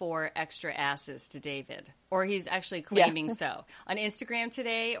like 4 extra asses to David, or he's actually claiming so. On Instagram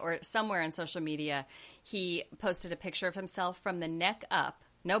today, or somewhere on social media, he posted a picture of himself from the neck up,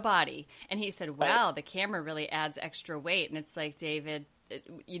 no body, and he said, "Wow, the camera really adds extra weight." And it's like, David,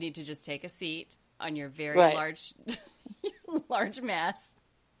 you need to just take a seat on your very large mass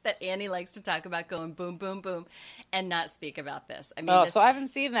that Annie likes to talk about, going boom, boom, boom, and not speak about this. I mean, so I haven't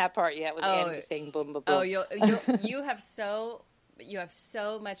seen that part yet with Annie saying boom, boom, boom. Oh, you have so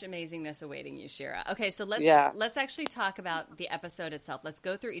much amazingness awaiting you, Shira. Okay, so let's actually talk about the episode itself. Let's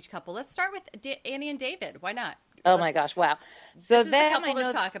go through each couple. Let's start with Annie and David. Why not? Oh my gosh, wow! So this is the couple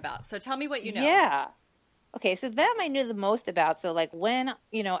to talk about. So tell me what you know. Yeah. Okay, so them I knew the most about. So like when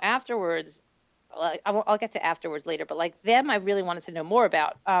afterwards. I'll get to afterwards later, but like them, I really wanted to know more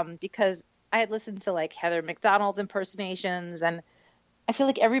about because I had listened to like Heather McDonald's impersonations, and I feel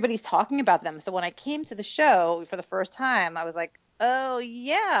like everybody's talking about them. So when I came to the show for the first time, I was like, oh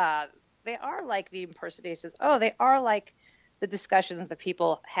yeah, they are like the impersonations. Oh, they are like the discussions that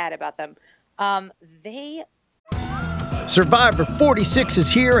people had about them. Survivor 46 is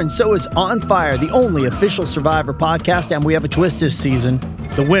here, and so is On Fire, the only official Survivor podcast, and we have a twist this season.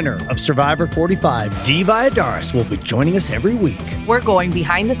 The winner of Survivor 45, Dee Valladares, will be joining us every week. We're going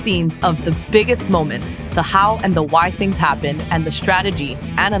behind the scenes of the biggest moments, the how and the why things happen, and the strategy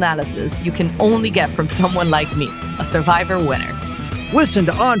and analysis you can only get from someone like me, a Survivor winner. Listen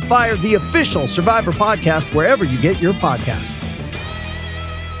to On Fire, the official Survivor podcast, wherever you get your podcasts.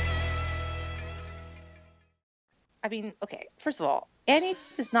 I mean, okay, first of all, Annie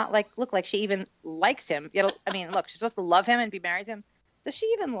does not look like she even likes him. I mean, look, she's supposed to love him and be married to him. Does she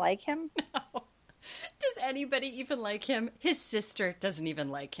even like him? No. Does anybody even like him? His sister doesn't even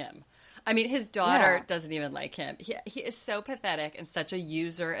like him. I mean, his daughter doesn't even like him. He is so pathetic and such a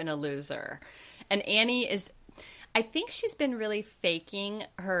user and a loser. And Annie is, I think she's been really faking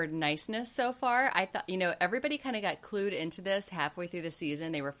her niceness so far. I thought, everybody kind of got clued into this halfway through the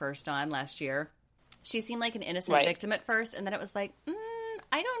season. They were first on last year. She seemed like an innocent victim at first, and then it was like,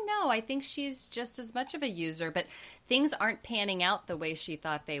 I don't know. I think she's just as much of a user, but things aren't panning out the way she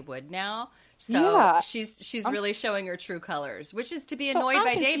thought they would now. So she's really showing her true colors, which is to be annoyed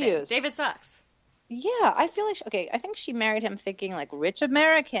by confused. David. David sucks. Yeah, I feel like I think she married him thinking like rich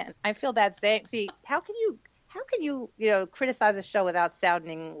American. I feel bad saying. See, how can you criticize a show without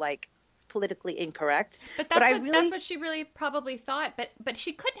sounding like politically incorrect? But that's what she really probably thought. But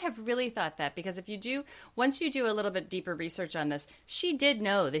she couldn't have really thought that, because once you do a little bit deeper research on this, she did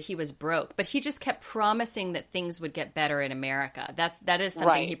know that he was broke, but he just kept promising that things would get better in America. That is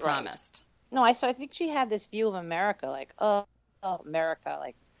something he promised. No, so I think she had this view of America, like, oh, America,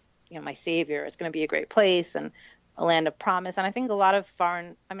 like, my savior. It's going to be a great place and a land of promise. And I think a lot of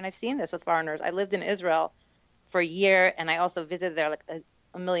I've seen this with foreigners. I lived in Israel for a year, and I also visited there like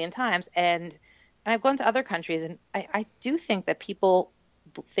a million times. And I've gone to other countries, and I do think that people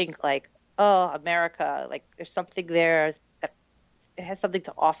think like, oh, America, like there's something there that it has something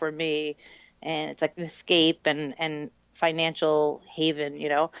to offer me, and it's like an escape and financial haven,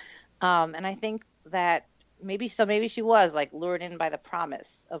 and I think that maybe she was like lured in by the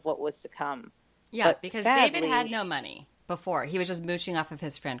promise of what was to come. Yeah, but because sadly, David had no money before. He was just mooching off of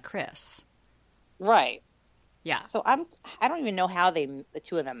his friend Chris. Right. Yeah. So I don't even know how the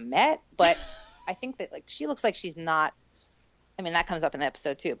two of them met, but I think that like she looks like she's not. I mean, that comes up in the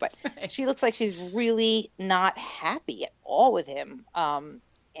episode too, but she looks like she's really not happy at all with him.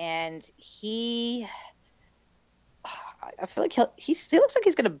 And I feel like he still looks like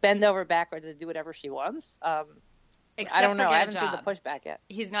he's going to bend over backwards and do whatever she wants. Except I don't know. I haven't seen the pushback yet.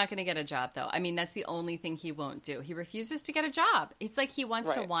 He's not going to get a job, though. I mean, that's the only thing he won't do. He refuses to get a job. It's like he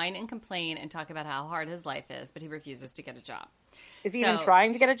wants to whine and complain and talk about how hard his life is, but he refuses to get a job. Is he even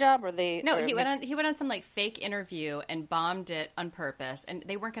trying to get a job, or they? No, he went on some like fake interview and bombed it on purpose, and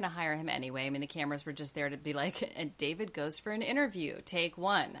they weren't going to hire him anyway. I mean, the cameras were just there to be like, and David goes for an interview, take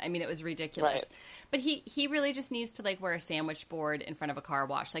one. I mean, it was ridiculous. Right. But he really just needs to like wear a sandwich board in front of a car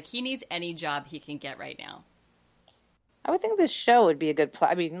wash. Like he needs any job he can get right now. I would think this show would be a good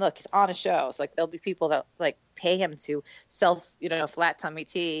I mean, look, he's on a show. So, like, there'll be people that, like, pay him to sell, flat tummy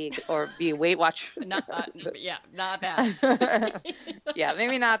tea or be a Weight Watcher. Not bad. Yeah,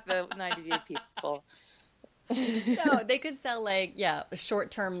 maybe not the 90-day people. No, they could sell, like,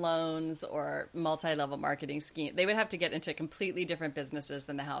 short-term loans or multi-level marketing scheme. They would have to get into completely different businesses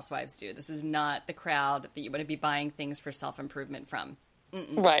than the housewives do. This is not the crowd that you want to be buying things for self-improvement from.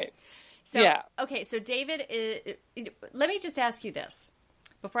 Right. So, okay, so David, let me just ask you this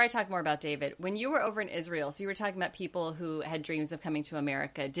before I talk more about David. When you were over in Israel, so you were talking about people who had dreams of coming to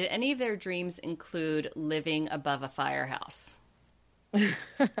America. Did any of their dreams include living above a firehouse?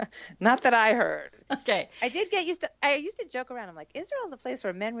 Not that I heard. Okay. I used to joke around. I'm like, Israel's a place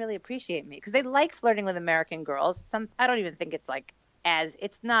where men really appreciate me because they like flirting with American girls. I don't even think it's like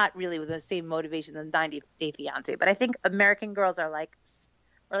it's not really with the same motivation than 90 Day Fiancé, but I think American girls are like,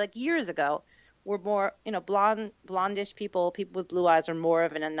 or like years ago, were more, blondish people with blue eyes are more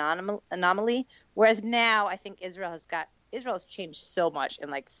of an anomaly. Whereas now I think Israel has changed so much in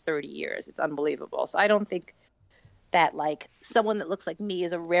like 30 years. It's unbelievable. So I don't think that like someone that looks like me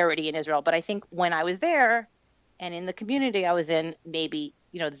is a rarity in Israel. But I think when I was there and in the community I was in, maybe,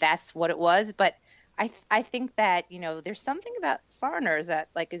 that's what it was. But I think that, there's something about foreigners that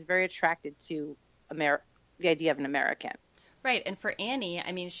like is very attracted to the idea of an American. Right. And for Annie,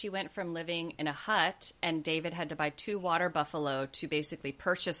 I mean, she went from living in a hut and David had to buy 2 water buffalo to basically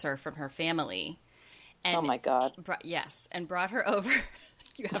purchase her from her family. And oh, my God. Yes. And brought her over.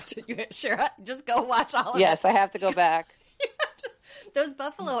 Just go watch all of it. Yes, I have to go back. Those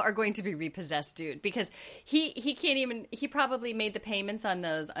buffalo are going to be repossessed, dude, because he can't even, he probably made the payments on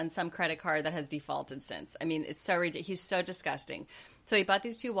those on some credit card that has defaulted since. I mean, it's so ridiculous. He's so disgusting. So he bought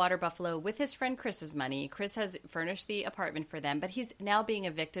these 2 water buffalo with his friend Chris's money. Chris has furnished the apartment for them, but he's now being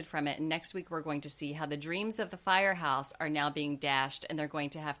evicted from it. And next week we're going to see how the dreams of the firehouse are now being dashed, and they're going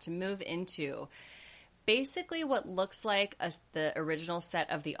to have to move into basically what looks like the original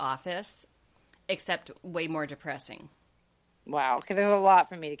set of The Office, except way more depressing. Wow. Okay, there's a lot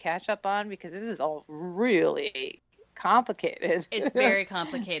for me to catch up on because this is all really complicated. It's very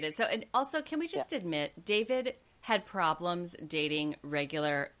complicated. So, and also, can we just admit, David had problems dating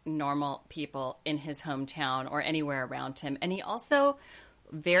regular, normal people in his hometown or anywhere around him. And he also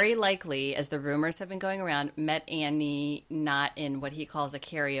very likely, as the rumors have been going around, met Annie not in what he calls a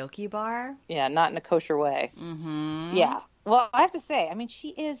karaoke bar. Yeah, not in a kosher way. Mm-hmm. Yeah. Well, I have to say, I mean,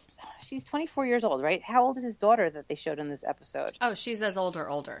 she's 24 years old, right? How old is his daughter that they showed in this episode? Oh, she's as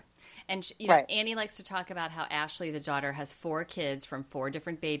older. And, Right. Annie likes to talk about how Ashley, the daughter, has 4 kids from 4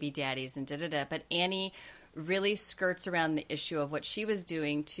 different baby daddies and da-da-da. But Annie really skirts around the issue of what she was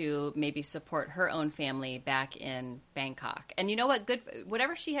doing to maybe support her own family back in Bangkok. And you know what?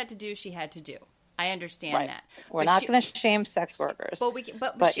 Whatever she had to do, she had to do. I understand that. We're not going to shame sex workers.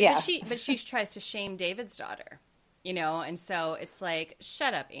 But she tries to shame David's daughter. And so it's like,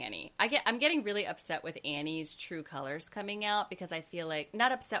 shut up, Annie. I'm getting really upset with Annie's true colors coming out because I feel like,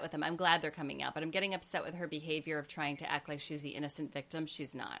 not upset with them, I'm glad they're coming out, but I'm getting upset with her behavior of trying to act like she's the innocent victim.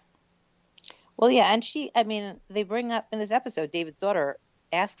 She's not. Well, yeah, and they bring up in this episode, David's daughter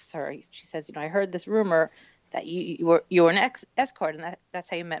asks her, she says, I heard this rumor that you were an escort and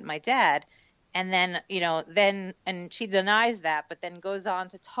that's how you met my dad. And then, and she denies that, but then goes on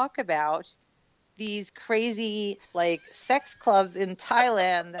to talk about these crazy sex clubs in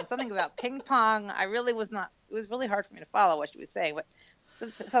Thailand and something about ping pong. It was really hard for me to follow what she was saying, but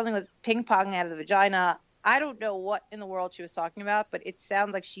something with ping pong out of the vagina. I don't know what in the world she was talking about, but it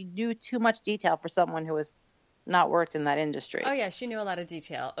sounds like she knew too much detail for someone who has not worked in that industry. Oh yeah, she knew a lot of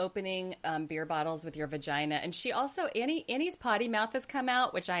detail. Opening beer bottles with your vagina, and she also Annie's potty mouth has come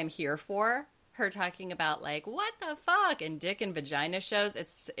out, which I am here for. Her talking about what the fuck and dick and vagina shows.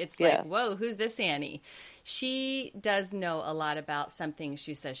 It's like, whoa, who's this Annie? She does know a lot about something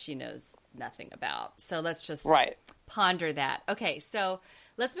she says she knows nothing about. So let's just ponder that. Okay, so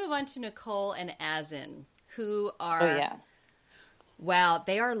let's move on to Nicole and Azin, who are wow,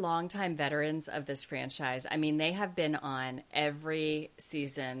 they are longtime veterans of this franchise. I mean, they have been on every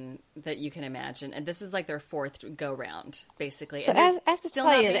season that you can imagine, and this is like their 4th go round, basically. So I have to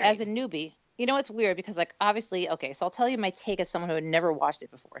tell you that as a newbie. It's weird because, obviously, okay, so I'll tell you my take as someone who had never watched it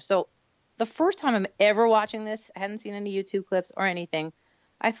before. So the first time I'm ever watching this, I hadn't seen any YouTube clips or anything.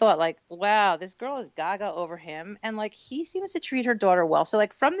 I thought, wow, this girl is gaga over him. And, he seems to treat her daughter well. So,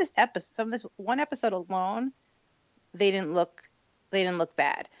 from this one episode alone, they didn't look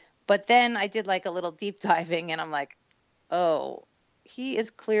bad. But then I did, a little deep diving, and I'm like, oh, he is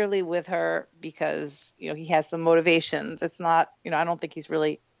clearly with her because, he has some motivations. It's not, I don't think he's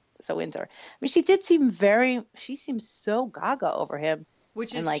really so into her. I mean, she seems so gaga over him.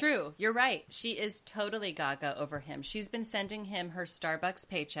 Which is true. You're right. She is totally gaga over him. She's been sending him her Starbucks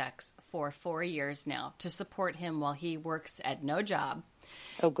paychecks for 4 years now to support him while he works at no job.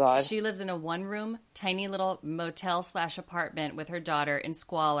 Oh, God. She lives in a 1-room, tiny little motel/apartment with her daughter in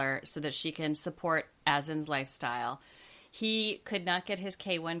squalor so that she can support Azin's lifestyle. He could not get his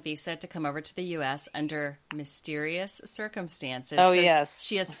K-1 visa to come over to the U.S. under mysterious circumstances. Oh, so yes.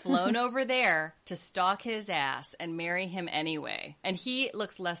 She has flown over there to stalk his ass and marry him anyway. And he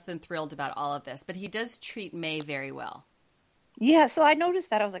looks less than thrilled about all of this, but he does treat May very well. Yeah, so I noticed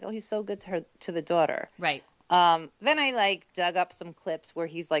that. I was like, oh, he's so good to the daughter. Right. Then I dug up some clips where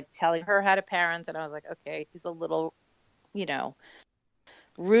he's telling her how to parent, and I was like, okay, he's a little,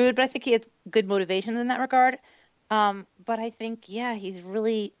 rude, but I think he has good motivations in that regard. But I think,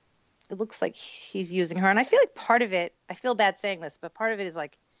 it looks like he's using her. And I feel like part of it, I feel bad saying this, but part of it is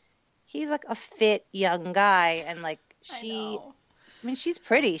he's a fit young guy. And she's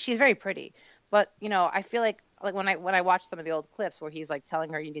pretty. She's very pretty. But, I feel like when I watch some of the old clips where he's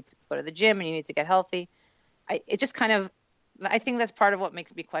telling her you need to go to the gym and you need to get healthy, I think that's part of what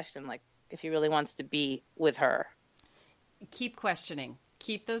makes me question, if he really wants to be with her. Keep questioning.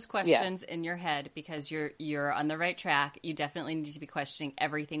 Keep those questions in your head because you're on the right track. You definitely need to be questioning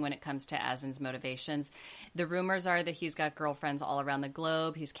everything when it comes to Azin's motivations. The rumors are that he's got girlfriends all around the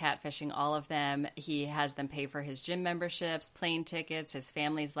globe. He's catfishing all of them. He has them pay for his gym memberships, plane tickets, his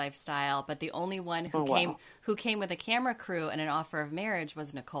family's lifestyle. But the only one who came with a camera crew and an offer of marriage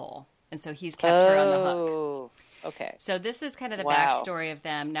was Nicole. And so he's kept her on the hook. Okay. So this is kind of the backstory of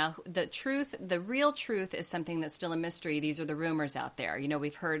them. Now, the real truth is something that's still a mystery. These are the rumors out there.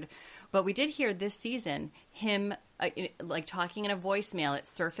 We've heard, but we did hear this season him talking in a voicemail. It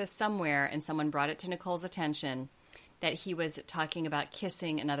surfaced somewhere and someone brought it to Nicole's attention that he was talking about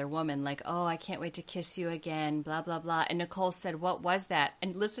kissing another woman. Oh, I can't wait to kiss you again, blah, blah, blah. And Nicole said, what was that?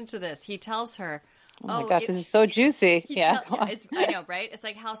 And listen to this. He tells her, oh my gosh, this is so juicy. I know, right? It's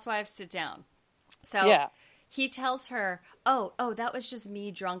like Housewives sit down. So he tells her, oh, that was just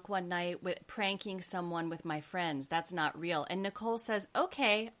me drunk one night with pranking someone with my friends. That's not real. And Nicole says,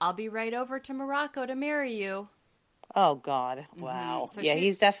 okay, I'll be right over to Morocco to marry you. Oh God. Wow. So yeah,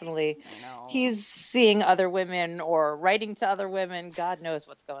 he's definitely, he's seeing other women or writing to other women. God knows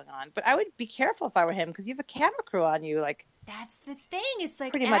what's going on. But I would be careful if I were him, because you have a camera crew on you, like, that's the thing. It's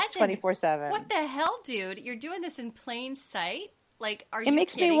like pretty much 24/7. What the hell, dude? You're doing this in plain sight? Like, are you It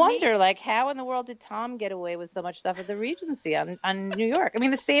makes me wonder, like, how in the world did Tom get away with so much stuff at the Regency on New York? I mean,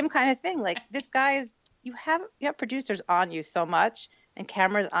 the same kind of thing. Like, this guy is, you have producers on you so much and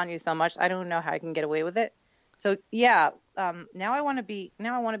cameras on you so much. I don't know how I can get away with it. So yeah, now I want to be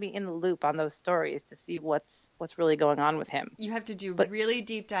in the loop on those stories to see what's really going on with him. You have to do really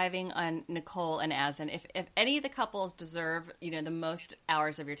deep diving on Nicole and Asin. If any of the couples deserve, the most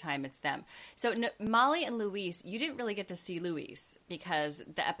hours of your time, it's them. So Molly and Luis, you didn't really get to see Luis because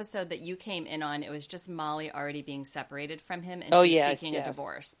the episode that you came in on, it was just Molly already being separated from him and she's seeking a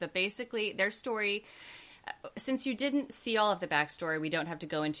divorce. But basically, their story. Since you didn't see all of the backstory, we don't have to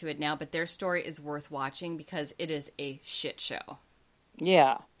go into it now, but their story is worth watching because it is a shit show.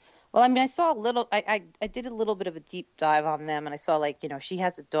 Yeah. Well, I mean, I saw a little, I did a little bit of a deep dive on them, and I saw, like, she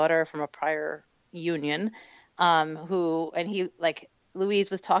has a daughter from a prior union, Louise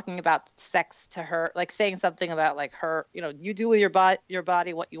was talking about sex to her, like saying something about, like, her, you do with your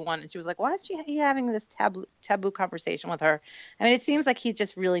body what you want. And she was like, why is she having this taboo conversation with her? I mean, it seems like he's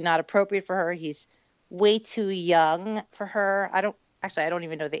just really not appropriate for her. He's way too young for her. I don't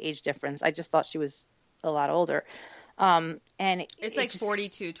even know the age difference. I just thought she was a lot older. And it's like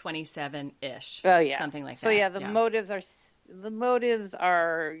 42, 27-ish. Oh yeah. Something like that. So yeah, the motives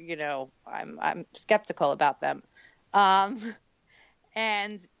are, I'm skeptical about them.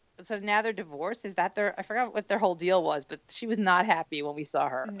 And so now they're divorced. Is that I forgot what their whole deal was, but she was not happy when we saw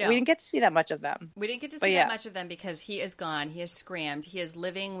her. No. We didn't get to see that much of them. We didn't get to see that much of them because he is gone. He is scrammed. He is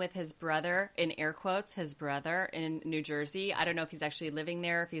living with his brother, in air quotes, his brother in New Jersey. I don't know if he's actually living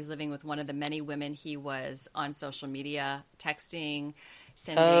there, if he's living with one of the many women he was on social media texting,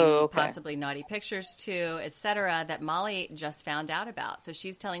 sending possibly naughty pictures to, etc., that Molly just found out about. So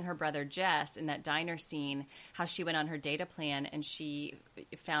she's telling her brother Jess in that diner scene how she went on her data plan and she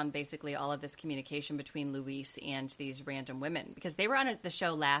found basically all of this communication between Luis and these random women because they were on the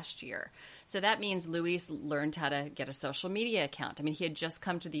show last year. So that means Luis learned how to get a social media account. I mean, he had just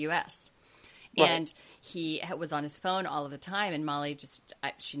come to the U.S. Right. And he was on his phone all of the time, and Molly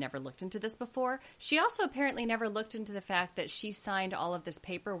she never looked into this before. She also apparently never looked into the fact that she signed all of this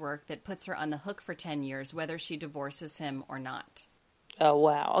paperwork that puts her on the hook for 10 years, whether she divorces him or not. Oh,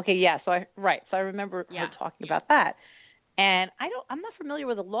 wow. Okay, yeah. So I remember her talking about that. And I'm not familiar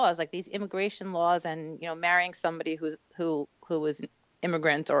with the laws, like these immigration laws and, marrying somebody who was an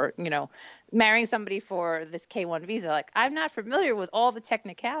immigrant or, marrying somebody for this K-1 visa. Like, I'm not familiar with all the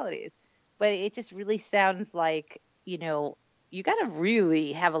technicalities. But it just really sounds like, you got to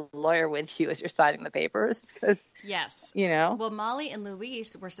really have a lawyer with you as you're signing the papers. Yes. Well, Molly and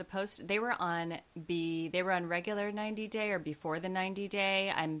Luis were they were on regular 90 day or before the 90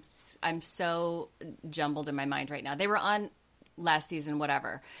 day. I'm so jumbled in my mind right now. They were on last season,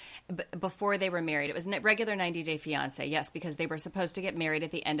 whatever. Before they were married. It was regular 90 Day Fiancé, yes, because they were supposed to get married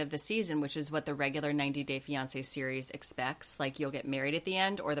at the end of the season, which is what the regular 90 Day Fiancé series expects. Like, you'll get married at the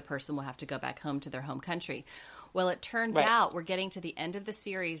end, or the person will have to go back home to their home country. Well, it turns out we're getting to the end of the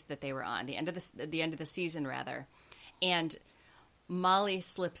series that they were on, the end of the season, rather. And Molly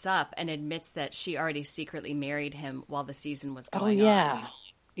slips up and admits that she already secretly married him while the season was going on. Oh, yeah.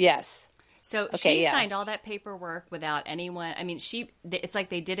 Yes. So she signed all that paperwork without anyone. I mean, it's like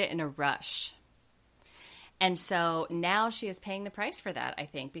they did it in a rush. And so now she is paying the price for that, I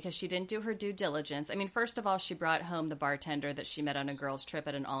think, because she didn't do her due diligence. I mean, first of all, she brought home the bartender that she met on a girls' trip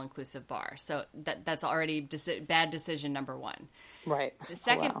at an all-inclusive bar. So that's already bad decision number one. Right.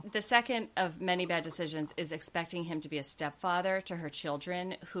 The second of many bad decisions is expecting him to be a stepfather to her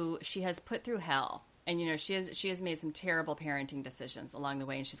children, who she has put through hell. And, she has made some terrible parenting decisions along the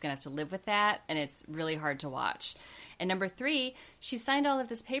way, and she's going to have to live with that, and it's really hard to watch. And number 3, she signed all of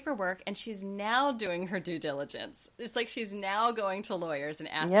this paperwork, and she's now doing her due diligence. It's like she's now going to lawyers and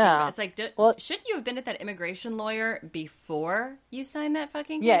asking. Yeah. It's like, shouldn't you have been at that immigration lawyer before you signed that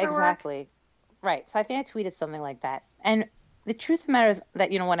fucking paperwork? Yeah, exactly. Right. So I think I tweeted something like that. And the truth of the matter is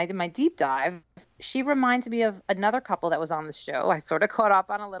that, when I did my deep dive, she reminded me of another couple that was on the show. I sort of caught up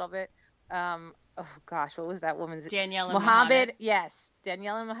on a little bit. Oh gosh, what was that woman's name? Danielle and Mohammed. Yes,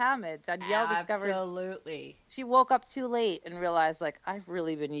 Danielle and Mohammed. Danielle discovered she woke up too late and realized, like, I've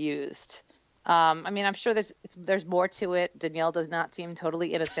really been used. I mean, I'm sure there's more to it. Danielle does not seem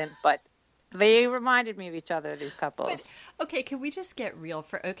totally innocent, but they reminded me of each other, these couples. But, okay, can we just get real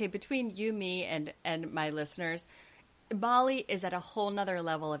between you, me, and my listeners, Molly is at a whole nother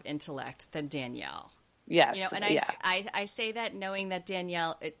level of intellect than Danielle. Yes. You know, and I say that knowing that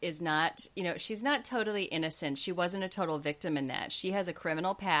Danielle is not, you know, she's not totally innocent. She wasn't a total victim in that. She has a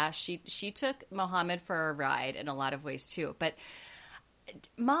criminal past. She took Mohammed for a ride in a lot of ways too. But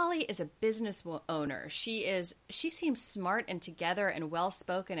Molly is a business owner. She seems smart and together and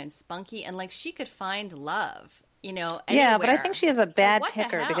well-spoken and spunky, and like she could find love, you know, anywhere. Yeah, but I think she is a bad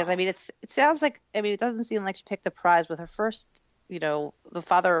picker because, I mean, it sounds like, I mean, it doesn't seem like she picked a prize with her first, you know, the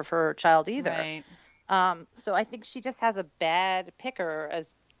father of her child either. Right. So I think she just has a bad picker,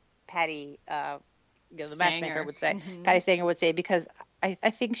 as Patty, the matchmaker would say, Patty Stanger would say, because I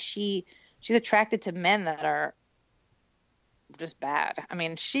think she's attracted to men that are just bad. I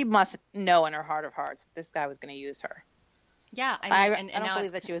mean, she must know in her heart of hearts that this guy was going to use her. Yeah, I mean, I don't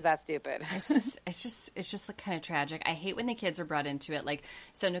believe that she was that stupid. It's just like kind of tragic. I hate when the kids are brought into it. Like,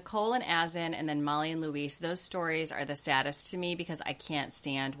 so Nicole and Azan, and then Molly and Luis. Those stories are the saddest to me because I can't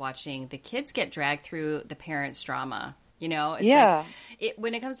stand watching the kids get dragged through the parents' drama. You know, it's like,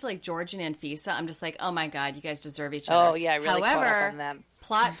 when it comes to like George and Anfisa, I'm just like, oh my god, you guys deserve each other. Oh yeah, I really caught up on them.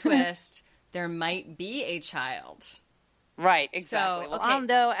 Plot twist: there might be a child. Right, exactly. So, well, I'll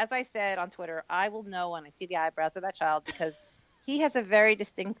know, as I said on Twitter, I will know when I see the eyebrows of that child because he has a very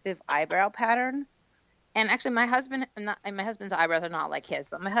distinctive eyebrow pattern. And actually, my husband's eyebrows are not like his,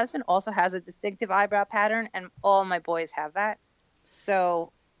 but my husband also has a distinctive eyebrow pattern, and all my boys have that.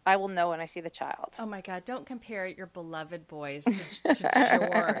 So I will know when I see the child. Oh my God! Don't compare your beloved boys to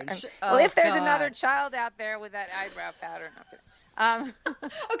George. Well, if there's another child out there with that eyebrow pattern.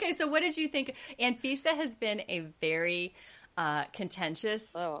 Okay, so what did you think? Anfisa has been a very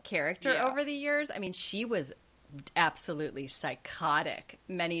contentious character over the years. I mean, she was absolutely psychotic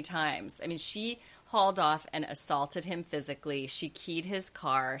many times. I mean, she hauled off and assaulted him physically. She keyed his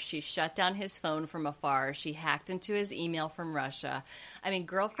car. She shut down his phone from afar. She hacked into his email from Russia. I mean,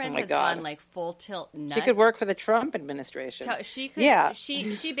 girlfriend has gone like full tilt nuts. She could work for the Trump administration. She could. Yeah.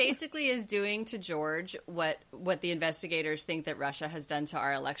 She basically is doing to George what the investigators think that Russia has done to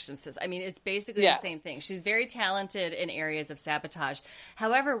our election system. I mean, it's basically the same thing. She's very talented in areas of sabotage.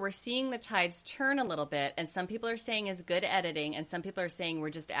 However, we're seeing the tides turn a little bit, and some people are saying it's good editing, and some people are saying we're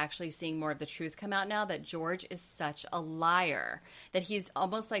just actually seeing more of the truth come out now, that George is such a liar that he's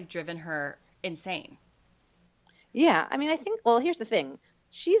almost like driven her insane. Yeah, I mean, I think, well, here's the thing.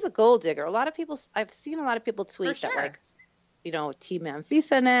 She's a gold digger. I've seen a lot of people tweet that, like, you know, Team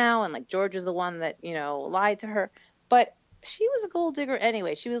Anfisa now, and like George is the one that, you know, lied to her. But she was a gold digger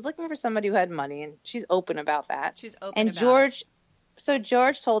anyway. She was looking for somebody who had money, and she's open about that. She's open and about George, it. So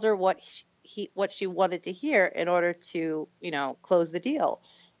George told her what she wanted to hear in order to, you know, close the deal.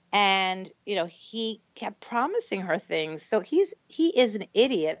 And, you know, he kept promising her things. So he is an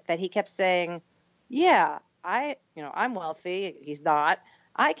idiot that he kept saying, yeah, I'm wealthy. He's not.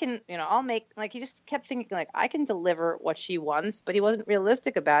 I can, you know, I'll make, like, he just kept thinking, like, I can deliver what she wants, but he wasn't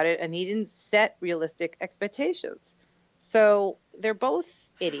realistic about it, and he didn't set realistic expectations. So they're both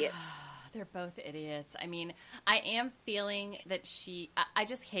idiots. They're both idiots. I mean, I am feeling that I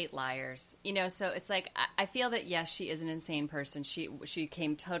just hate liars, you know, so it's like, I feel that, yes, she is an insane person. She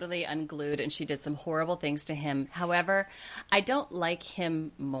came totally unglued, and she did some horrible things to him. However, I don't like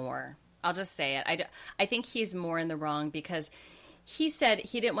him more. I'll just say it. I think he's more in the wrong because he said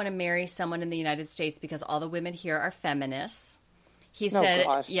he didn't want to marry someone in the United States because all the women here are feminists. He said,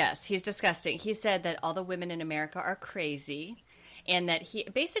 yes, he's disgusting. He said that all the women in America are crazy. And that he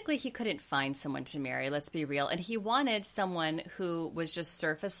couldn't find someone to marry, let's be real. And he wanted someone who was just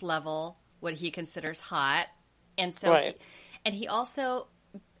surface level, what he considers hot. And so he also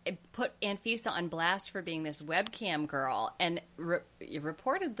put Anfisa on blast for being this webcam girl. And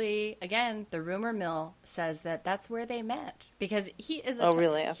reportedly, again, the rumor mill says that that's where they met. Because he is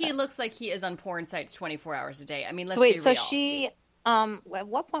really? Okay. He looks like he is on porn sites 24 hours a day. I mean, let's be real. So she... at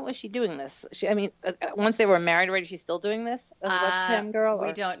what point was she doing this? Once they were married already, she's still doing this as a webcam girl?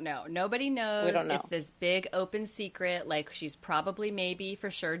 We don't know. Nobody knows. We don't know. It's this big open secret. Like, she's probably, maybe,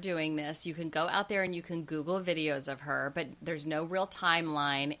 for sure doing this. You can go out there and you can Google videos of her, but there's no real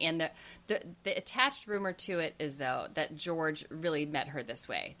timeline. And the attached rumor to it is, though, that George really met her this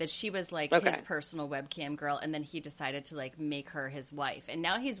way. That she was, like, his personal webcam girl, and then he decided to, like, make her his wife. And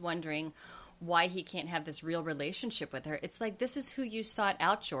now he's wondering why he can't have this real relationship with her. It's like, this is who you sought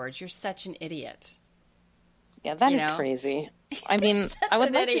out, George. You're such an idiot. Yeah, that is crazy. I mean, I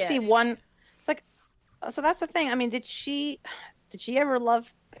would like to see one. It's like, so that's the thing. I mean, did she ever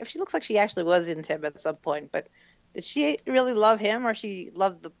love? If she looks like she actually was into him at some point, but did she really love him, or she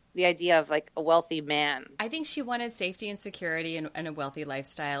loved the idea of like a wealthy man? I think she wanted safety and security and a wealthy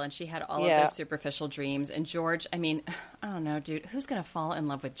lifestyle, and she had all of those superficial dreams. And George, I mean, I don't know, dude, who's gonna fall in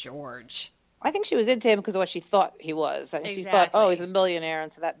love with George? I think she was into him because of what she thought he was. And she thought, oh, he's a millionaire,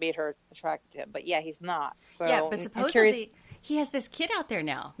 and so that made her attracted to him. But yeah, he's not. So yeah, but supposedly he has this kid out there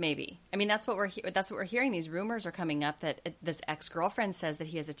now. Maybe. I mean, that's what we're hearing. These rumors are coming up that this ex-girlfriend says that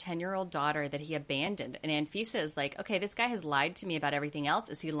he has a 10-year-old daughter that he abandoned, and Anfisa is like, okay, this guy has lied to me about everything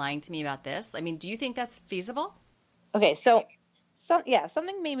else. Is he lying to me about this? I mean, do you think that's feasible? Okay, so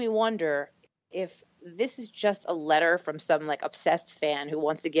something made me wonder if this is just a letter from some like obsessed fan who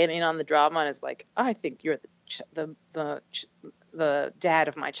wants to get in on the drama and is like, I think you're the dad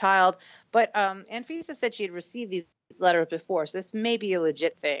of my child. But Anfisa said she had received these letters before, so this may be a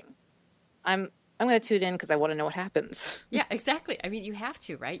legit thing. I'm going to tune in because I want to know what happens. Yeah, exactly. I mean, you have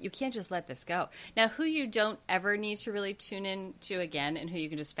to, right? You can't just let this go. Now, who you don't ever need to really tune in to again, and who you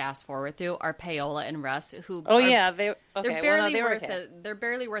can just fast forward through, are Paola and Russ. They're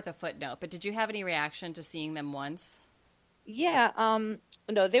barely worth a footnote. But did you have any reaction to seeing them once? Yeah.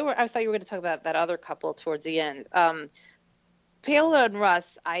 No, they were. I thought you were going to talk about that other couple towards the end. Paola and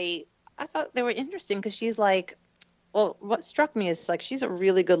Russ. I thought they were interesting because she's like. Well, what struck me is like she's a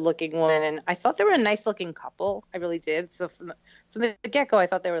really good-looking woman, and I thought they were a nice-looking couple. I really did. So from the get-go, I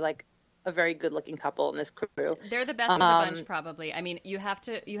thought they were like a very good-looking couple in this crew. They're the best of the bunch, probably. I mean, you have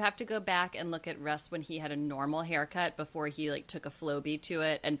to go back and look at Russ when he had a normal haircut before he like took a Flowbee to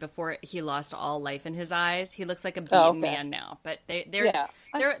it, and before he lost all life in his eyes. He looks like a beaten man now, but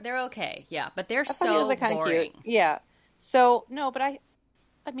they're okay. Yeah, but they're so boring. Cute. Yeah. So no, but I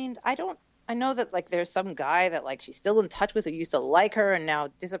mean, I know that like there's some guy that like she's still in touch with who used to like her and now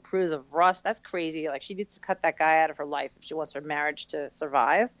disapproves of Russ. That's crazy. Like she needs to cut that guy out of her life if she wants her marriage to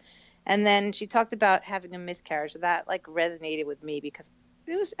survive. And then she talked about having a miscarriage. That like resonated with me because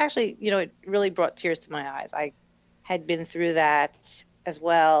it was actually, it really brought tears to my eyes. I had been through that as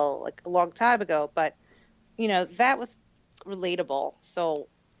well, like a long time ago, but that was relatable. So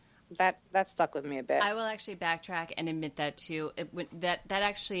that stuck with me a bit. I will actually backtrack and admit that too. That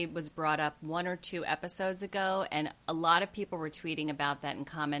actually was brought up 1 or 2 episodes ago, and a lot of people were tweeting about that and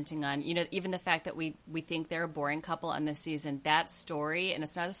commenting on, even the fact that we think they're a boring couple on this season. That story, and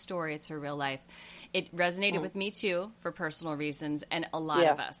it's not a story, it's her real life. It resonated with me too for personal reasons, and a lot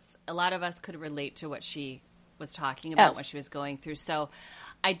of us could relate to what she was talking about, what she was going through. So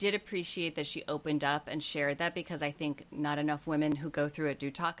I did appreciate that she opened up and shared that, because I think not enough women who go through it do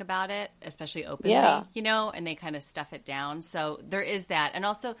talk about it, especially openly, and they kind of stuff it down. So there is that. And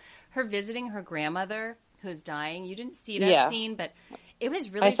also her visiting her grandmother who's dying. You didn't see that scene, but it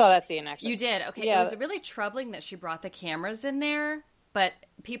was really... I saw that scene, actually. You did? Okay. Yeah. It was really troubling that she brought the cameras in there, but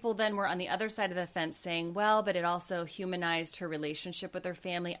people then were on the other side of the fence saying, well, but it also humanized her relationship with her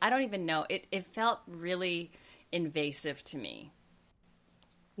family. I don't even know. It felt really invasive to me.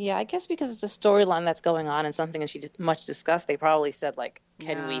 Yeah, I guess because it's a storyline that's going on and something that she much discussed, they probably said, like,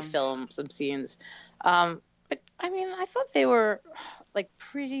 can we film some scenes? But, I mean, I thought they were, like,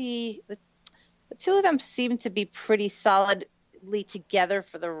 pretty... The two of them seemed to be pretty solidly together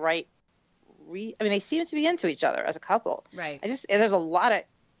for the right they seem to be into each other as a couple. Right. There's a lot of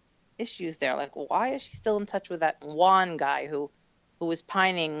issues there. Like, why is she still in touch with that Juan guy who was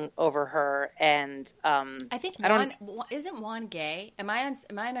pining over her? And I think isn't Juan gay? Am I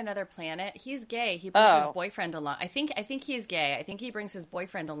on another planet? He's gay. He brings his boyfriend along. I think he's gay. I think he brings his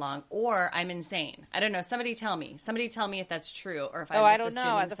boyfriend along. Or I'm insane. I don't know. Somebody tell me if that's true, or if I'm just assuming something. I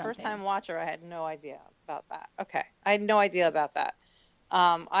don't know. As a first-time watcher, I had no idea about that. Okay, I had no idea about that.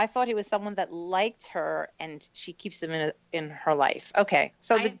 I thought he was someone that liked her, and she keeps him in her life. Okay,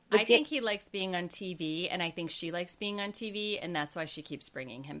 so I think he likes being on TV, and I think she likes being on TV, and that's why she keeps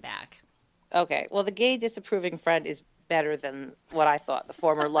bringing him back. Okay, well, the gay disapproving friend is better than what I thought, the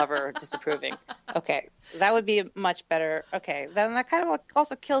former lover disapproving. Okay, that would be much better. Okay, then that kind of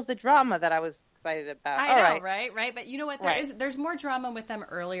also kills the drama that I was excited about. I know, right? But you know what? There's more drama with them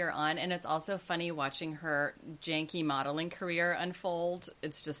earlier on, and it's also funny watching her janky modeling career unfold.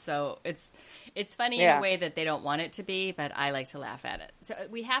 It's just it's funny in a way that they don't want it to be, but I like to laugh at it. So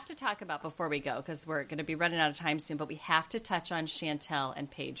we have to talk about, before we go, because we're going to be running out of time soon, but we have to touch on Chantel and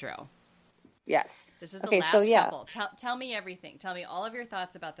Pedro. Yes. This is the last couple. Tell me everything. Tell me all of your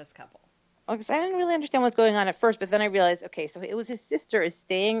thoughts about this couple. Because I didn't really understand what's going on at first, but then I realized, okay, so it was his sister is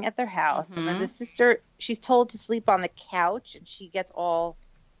staying at their house, and then the sister, she's told to sleep on the couch, and she gets all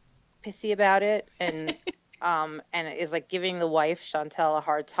pissy about it, and and is like giving the wife Chantel a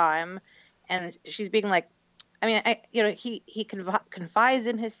hard time, and she's being like, I mean, he confides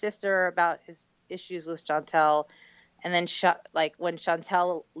in his sister about his issues with Chantel. And then, when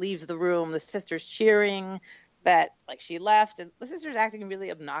Chantel leaves the room, the sister's cheering that, like, she left. And the sister's acting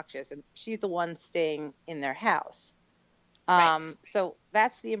really obnoxious. And she's the one staying in their house. Right. So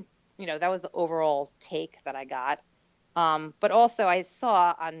that's the that was the overall take that I got. But also I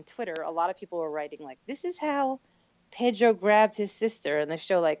saw on Twitter, a lot of people were writing like, this is how Pedro grabbed his sister, and they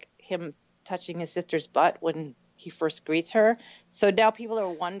show like him touching his sister's butt when he first greets her. So now people are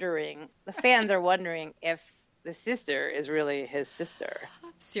wondering, the fans are wondering if the sister is really his sister.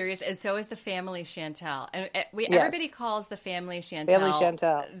 Serious, and so is the family Chantel, and Yes. everybody calls the family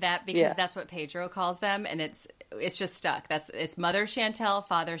Chantel, that because that's what Pedro calls them, and it's just stuck. It's Mother Chantel,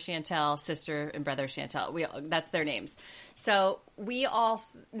 Father Chantel, Sister and Brother Chantel. That's their names. So we all,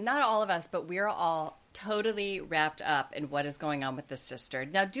 not all of us, but we're all totally wrapped up in what is going on with this sister.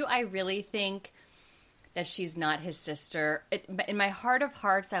 Now, do I really think that she's not his sister? In my heart of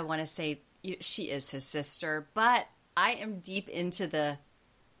hearts, I want to say she is his sister, but I am deep into the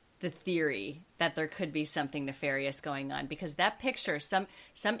theory that there could be something nefarious going on, because that picture, some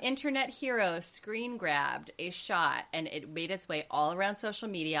internet hero screen grabbed a shot and it made its way all around social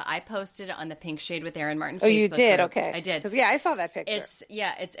media. I posted it on the Pink Shade with Erin Martin Facebook you did? group. Okay. I did. Because, I saw that picture.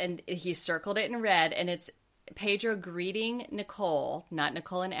 And he circled it in red, and it's Pedro greeting Nicole, not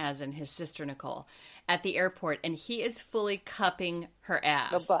Nicole and Asin, his sister Nicole, at the airport, and he is fully cupping her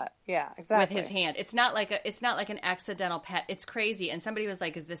ass. The butt. Yeah, exactly. With his hand. It's not like an accidental pet. It's crazy. And somebody was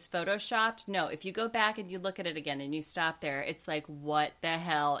like, is this photoshopped? No, if you go back and you look at it again and you stop there, it's like, what the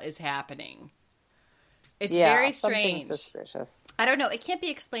hell is happening? It's very strange. Suspicious. I don't know. It can't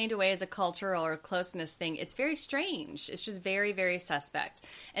be explained away as a cultural or closeness thing. It's very strange. It's just very, very suspect.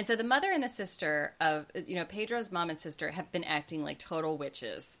 And so the mother and the sister of, Pedro's mom and sister have been acting like total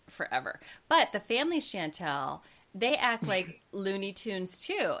witches forever. But the family Chantel, they act like Looney Tunes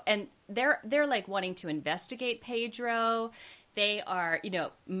too. And they're like wanting to investigate Pedro. They are,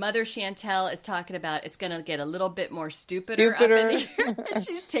 Mother Chantel is talking about it's going to get a little bit more stupider. Up in here.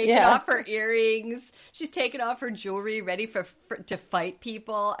 She's taking off her earrings. She's taking off her jewelry, ready to fight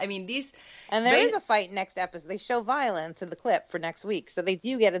people. I mean, And there is a fight next episode. They show violence in the clip for next week. So they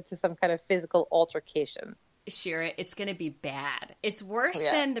do get into some kind of physical altercation. Shira, it's going to be bad. It's worse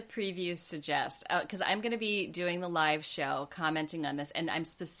than the previews suggest, because I'm going to be doing the live show commenting on this, and I'm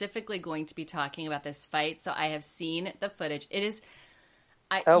specifically going to be talking about this fight. So I have seen the footage. It is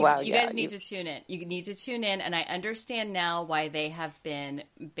you guys need to tune in. You need to tune in, and I understand now why they have been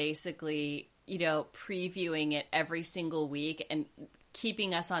basically, previewing it every single week and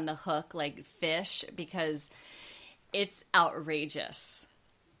keeping us on the hook like fish, because it's outrageous.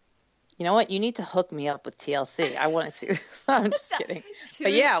 You know what? You need to hook me up with TLC. I want to see this. I'm just kidding.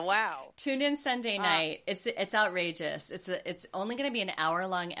 But wow. Tune in Sunday night. It's outrageous. It's only going to be an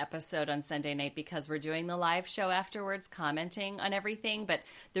hour-long episode on Sunday night because we're doing the live show afterwards, commenting on everything. But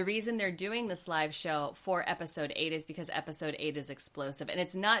the reason they're doing this live show for episode 8 is because episode 8 is explosive. And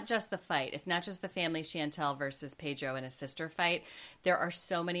it's not just the fight. It's not just the family Chantel versus Pedro and his sister fight. There are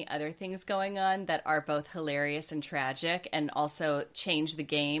so many other things going on that are both hilarious and tragic, and also change the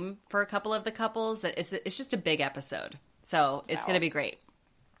game for a couple of the couples. That it's just a big episode. So it's going to be great.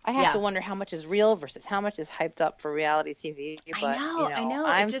 I have to wonder how much is real versus how much is hyped up for reality TV. But, I know.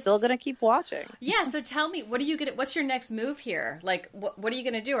 I'm still going to keep watching. Yeah. So tell me, what's your next move here? Like, what are you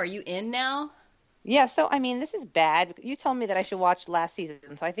going to do? Are you in now? Yeah. So, this is bad. You told me that I should watch last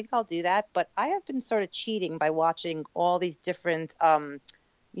season, so I think I'll do that. But I have been sort of cheating by watching all these different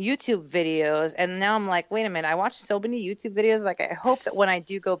YouTube videos. And now I'm like, wait a minute. I watched so many YouTube videos. Like, I hope that when I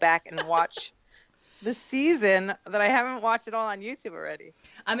do go back and watch the season that I haven't watched it all on YouTube already.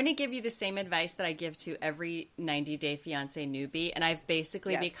 I'm going to give you the same advice that I give to every 90 Day Fiancé newbie. And I've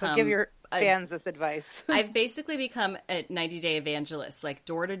basically become... So give your fans this advice. I've basically become a 90 Day evangelist. Like,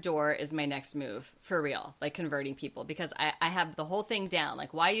 door to door is my next move, for real. Like, converting people. Because I have the whole thing down.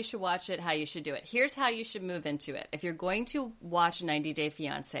 Like, why you should watch it, how you should do it. Here's how you should move into it. If you're going to watch 90 Day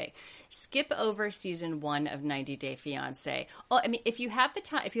Fiancé, skip over season 1 of 90 Day Fiancé. Oh, if you have the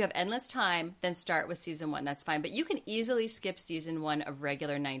time, if you have endless time, then start with season 1. That's fine. But you can easily skip season 1 of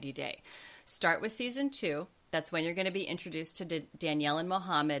regular 90 Day. Start with season 2. That's when you're going to be introduced to Danielle and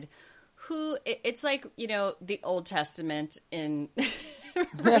Mohammed, who it's like, the Old Testament in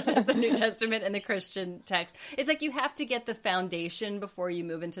versus the New Testament and the Christian text. It's like you have to get the foundation before you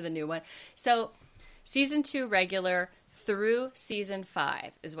move into the new one. So season 2 regular through season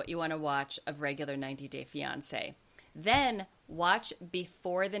 5 is what you want to watch of regular 90 Day Fiancé. Then watch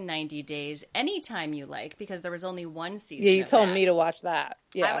before the 90 days anytime you like, because there was only one season. Yeah, you told me to watch that.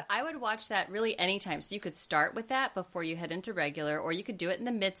 Yeah, I would watch that really anytime. So you could start with that before you head into regular, or you could do it in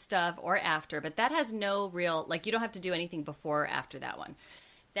the midst of or after. But that has no real, you don't have to do anything before or after that one.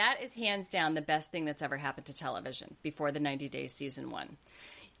 That is hands down the best thing that's ever happened to television before the 90 Days season 1.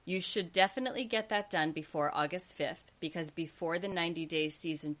 You should definitely get that done before August 5th, because before the 90 Days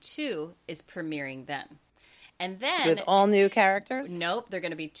season 2 is premiering then. And then with all new characters? Nope, they're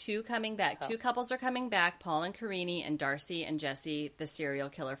going to be 2 coming back. 2 couples are coming back, Paul and Karine, and Darcy and Jesse, the serial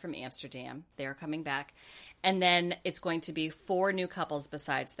killer from Amsterdam. They're coming back. And then it's going to be 4 new couples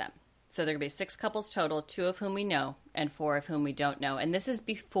besides them. So there are going to be 6 couples total, 2 of whom we know and 4 of whom we don't know. And this is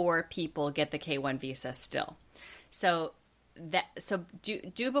before people get the K-1 visa still. So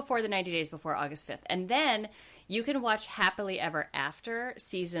do before the 90 days before August 5th. And then you can watch Happily Ever After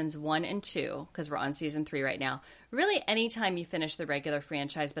seasons 1 and 2, because we're on season 3 right now. Really anytime you finish the regular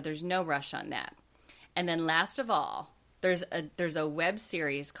franchise, but there's no rush on that. And then last of all, there's a web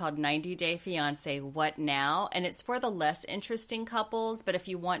series called 90 Day Fiancé, What Now? And it's for the less interesting couples, but if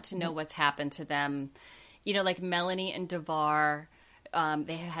you want to know what's happened to them, you know, like Melanie and Devar,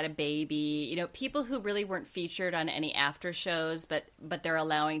 they had a baby, you know, people who really weren't featured on any after shows, but they're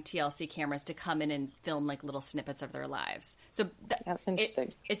allowing TLC cameras to come in and film like little snippets of their lives. So that's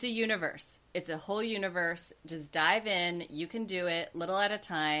interesting. It's a universe. It's a whole universe. Just dive in. You can do it little at a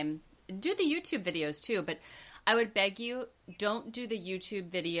time. Do the YouTube videos too, but I would beg you, don't do the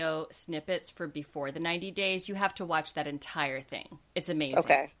YouTube video snippets for before the 90 days. You have to watch that entire thing. It's amazing.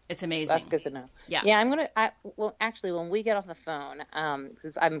 Okay. It's amazing. That's good to know. Yeah. Yeah, well, actually, when we get off the phone,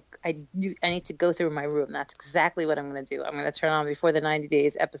 since I need to go through my room, that's exactly what I'm going to do. I'm going to turn on Before the 90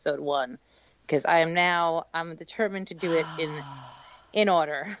 Days, episode 1, because I'm determined to do it in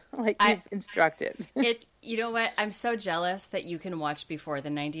order, like you've instructed. It's, you know what? I'm so jealous that you can watch Before the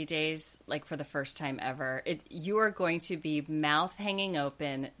 90 Days, like for the first time ever. You are going to be mouth hanging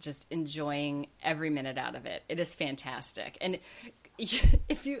open, just enjoying every minute out of it. It is fantastic. And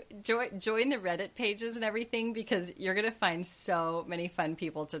if you join the Reddit pages and everything, because you're going to find so many fun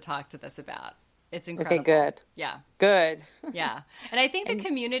people to talk to this about. It's incredible. Okay, good. Yeah. Good. Yeah. And I think the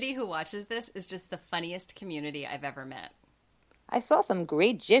community who watches this is just the funniest community I've ever met. I saw some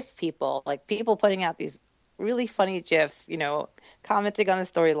great GIF people, like people putting out these really funny GIFs, you know, commenting on the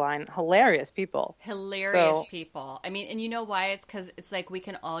storyline. Hilarious people. People. I mean, and you know why? It's because it's like we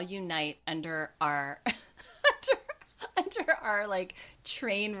can all unite under our under our like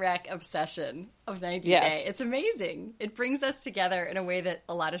train wreck obsession of 90 Day. It's amazing. It brings us together in a way that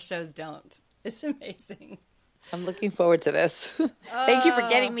a lot of shows don't. It's amazing. I'm looking forward to this. Thank you for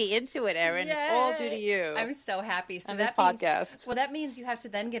getting me into it, Erin. Yay. It's all due to you. I'm so happy. So this podcast. Well, that means you have to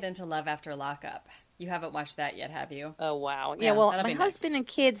then get into Love After Lockup. You haven't watched that yet, have you? Oh, wow. Yeah, well, my husband and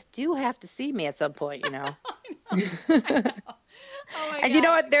kids do have to see me at some point, you know. I know. Oh my and you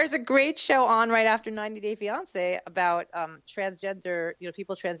know what? There's a great show on right after 90 Day Fiancé about transgender, you know,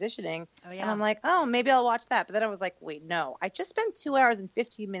 people transitioning. Oh, yeah. And I'm like, oh, maybe I'll watch that. But then I was like, wait, no. I just spent 2 hours and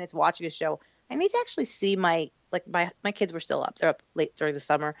 15 minutes watching a show. I need to actually see my kids were still up. They're up late during the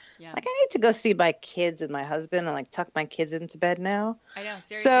summer. Yeah. Like, I need to go see my kids and my husband and, like, tuck my kids into bed now. I know,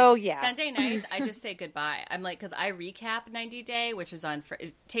 seriously. So, yeah. Sunday nights, I just say goodbye. I'm like, because I recap 90 Day, which is on,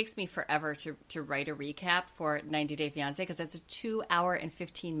 it takes me forever to write a recap for 90 Day Fiancé, because it's a 2 hour and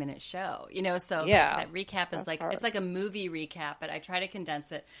 15-minute show, you know? So, yeah, that recap is like, hard. It's like a movie recap, but I try to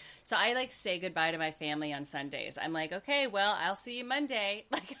condense it. So I, like, say goodbye to my family on Sundays. I'm like, okay, well, I'll see you Monday.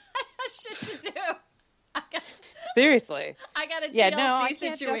 Like, I have shit to do. Seriously. I got a TLC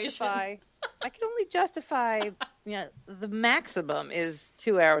situation. I can only justify, you know, the maximum is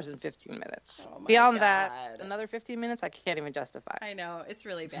 2 hours and 15 minutes. Oh, Beyond that, another 15 minutes, I can't even justify. I know. It's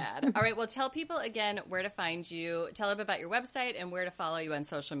really bad. All right. Well, tell people again where to find you. Tell them about your website and where to follow you on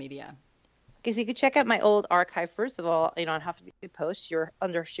social media. Okay, so you can check out my old archive. First of all, you know, on HuffPost Post, you're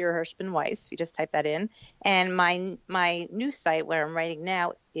under Shira Hirschman Weiss. You just type that in. And my new site where I'm writing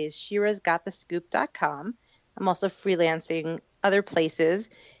now is shirasgotthescoop.com. I'm also freelancing other places.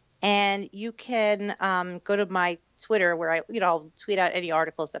 And you can go to my Twitter where I'll tweet out any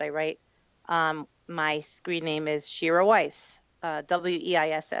articles that I write. My screen name is Shira Weiss.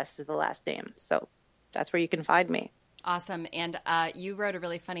 Weiss is the last name. So that's where you can find me. Awesome. And you wrote a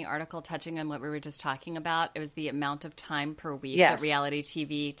really funny article touching on what we were just talking about. It was the amount of time per week that reality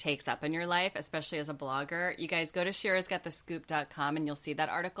TV takes up in your life, especially as a blogger. You guys go to shirasgotthescoop.com and you'll see that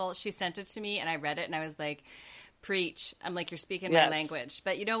article. She sent it to me and I read it and I was like, preach. I'm like, you're speaking my language.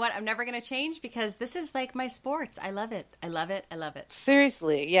 But you know what? I'm never going to change because this is like my sports. I love it. I love it. I love it.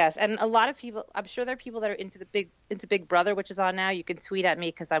 Seriously. Yes. And a lot of people, I'm sure there are people that are into Big Brother, which is on now. You can tweet at me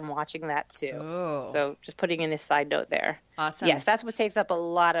because I'm watching that too. Oh. So just putting in a side note there. Awesome. Yes. That's what takes up a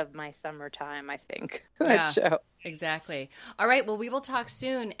lot of my summertime, I think. That show. Exactly. All right. Well, we will talk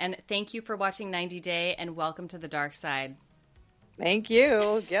soon. And thank you for watching 90 Day and welcome to the dark side. Thank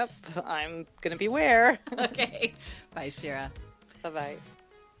you. Yep. I'm going to beware. Okay. Bye, Shira. Bye-bye.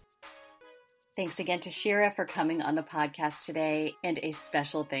 Thanks again to Shira for coming on the podcast today, and a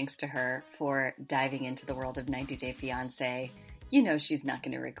special thanks to her for diving into the world of 90 Day Fiancé. You know she's not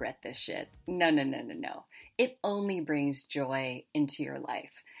going to regret this shit. No. It only brings joy into your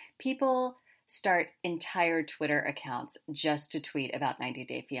life. People start entire Twitter accounts just to tweet about 90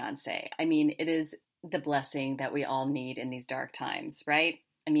 Day Fiancé. I mean, it is the blessing that we all need in these dark times, right?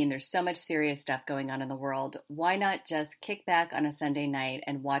 I mean, there's so much serious stuff going on in the world. Why not just kick back on a Sunday night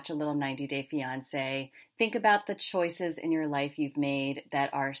and watch a little 90 Day Fiancé? Think about the choices in your life you've made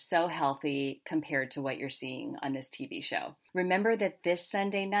that are so healthy compared to what you're seeing on this TV show. Remember that this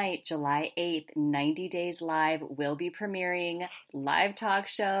Sunday night, July 8th, 90 Days Live will be premiering. Live talk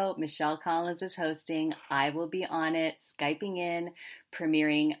show. Michelle Collins is hosting. I will be on it, Skyping in,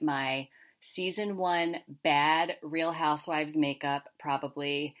 premiering my Season 1 bad Real Housewives makeup,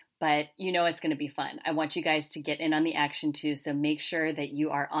 probably, but you know it's going to be fun. I want you guys to get in on the action too, so make sure that you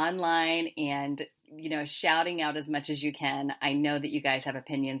are online and, shouting out as much as you can. I know that you guys have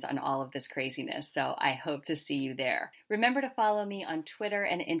opinions on all of this craziness, so I hope to see you there. Remember to follow me on Twitter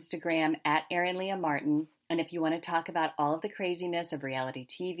and Instagram at Erin Leah Martin. And if you want to talk about all of the craziness of reality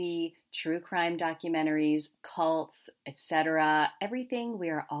TV, true crime documentaries, cults, etc., everything we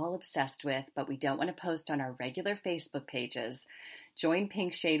are all obsessed with, but we don't want to post on our regular Facebook pages, join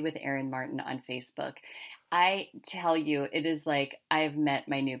Pink Shade with Erin Martin on Facebook. I tell you, it is like I've met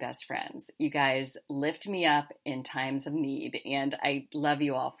my new best friends. You guys lift me up in times of need, and I love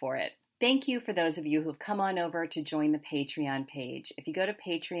you all for it. Thank you for those of you who've come on over to join the Patreon page. If you go to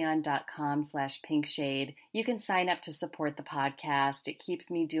patreon.com/pinkshade, you can sign up to support the podcast. It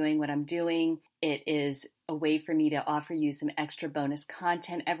keeps me doing what I'm doing. It is a way for me to offer you some extra bonus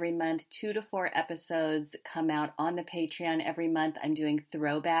content every month. 2 to 4 episodes come out on the Patreon every month. I'm doing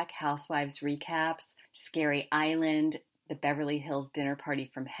throwback Housewives recaps, Scary Island, the Beverly Hills Dinner Party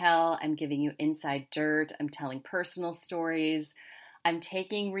from Hell. I'm giving you inside dirt. I'm telling personal stories. I'm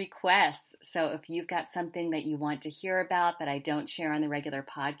taking requests, so if you've got something that you want to hear about that I don't share on the regular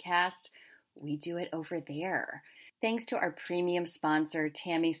podcast, we do it over there. Thanks to our premium sponsor,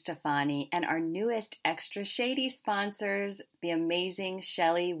 Tammy Stefani, and our newest extra shady sponsors, the amazing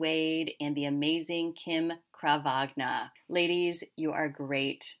Shelley Wade and the amazing Kim Kravagna. Ladies, you are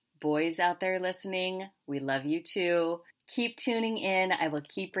great. Boys out there listening, we love you too. Keep tuning in. I will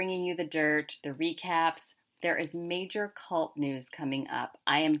keep bringing you the dirt, the recaps. There is major cult news coming up.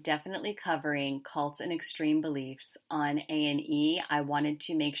 I am definitely covering cults and extreme beliefs on A&E. I wanted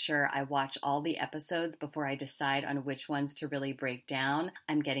to make sure I watch all the episodes before I decide on which ones to really break down.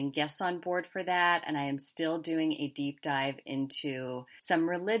 I'm getting guests on board for that, and I am still doing a deep dive into some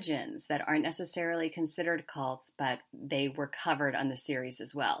religions that aren't necessarily considered cults, but they were covered on the series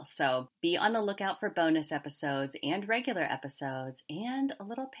as well. So be on the lookout for bonus episodes and regular episodes and a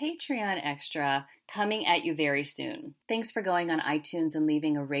little Patreon extra coming at you very soon. Thanks for going on iTunes and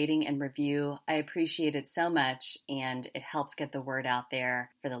leaving a rating and review. I appreciate it so much, and it helps get the word out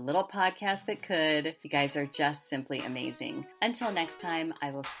there for the little podcast that could. You guys are just simply amazing. Until next time,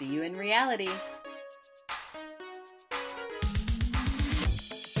 I will see you in reality.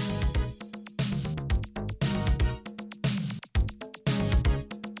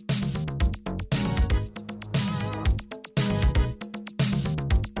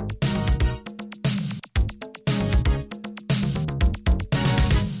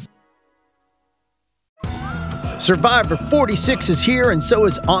 Survivor 46 is here, and so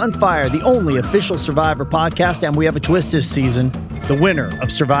is On Fire, the only official Survivor podcast, and we have a twist this season. The winner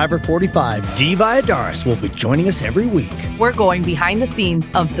of Survivor 45, Dee Valladares, will be joining us every week. We're going behind the scenes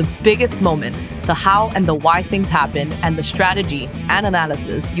of the biggest moments, the how and the why things happen, and the strategy and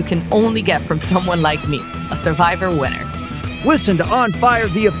analysis you can only get from someone like me, a Survivor winner. Listen to On Fire,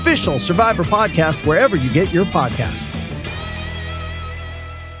 the official Survivor podcast, wherever you get your podcasts.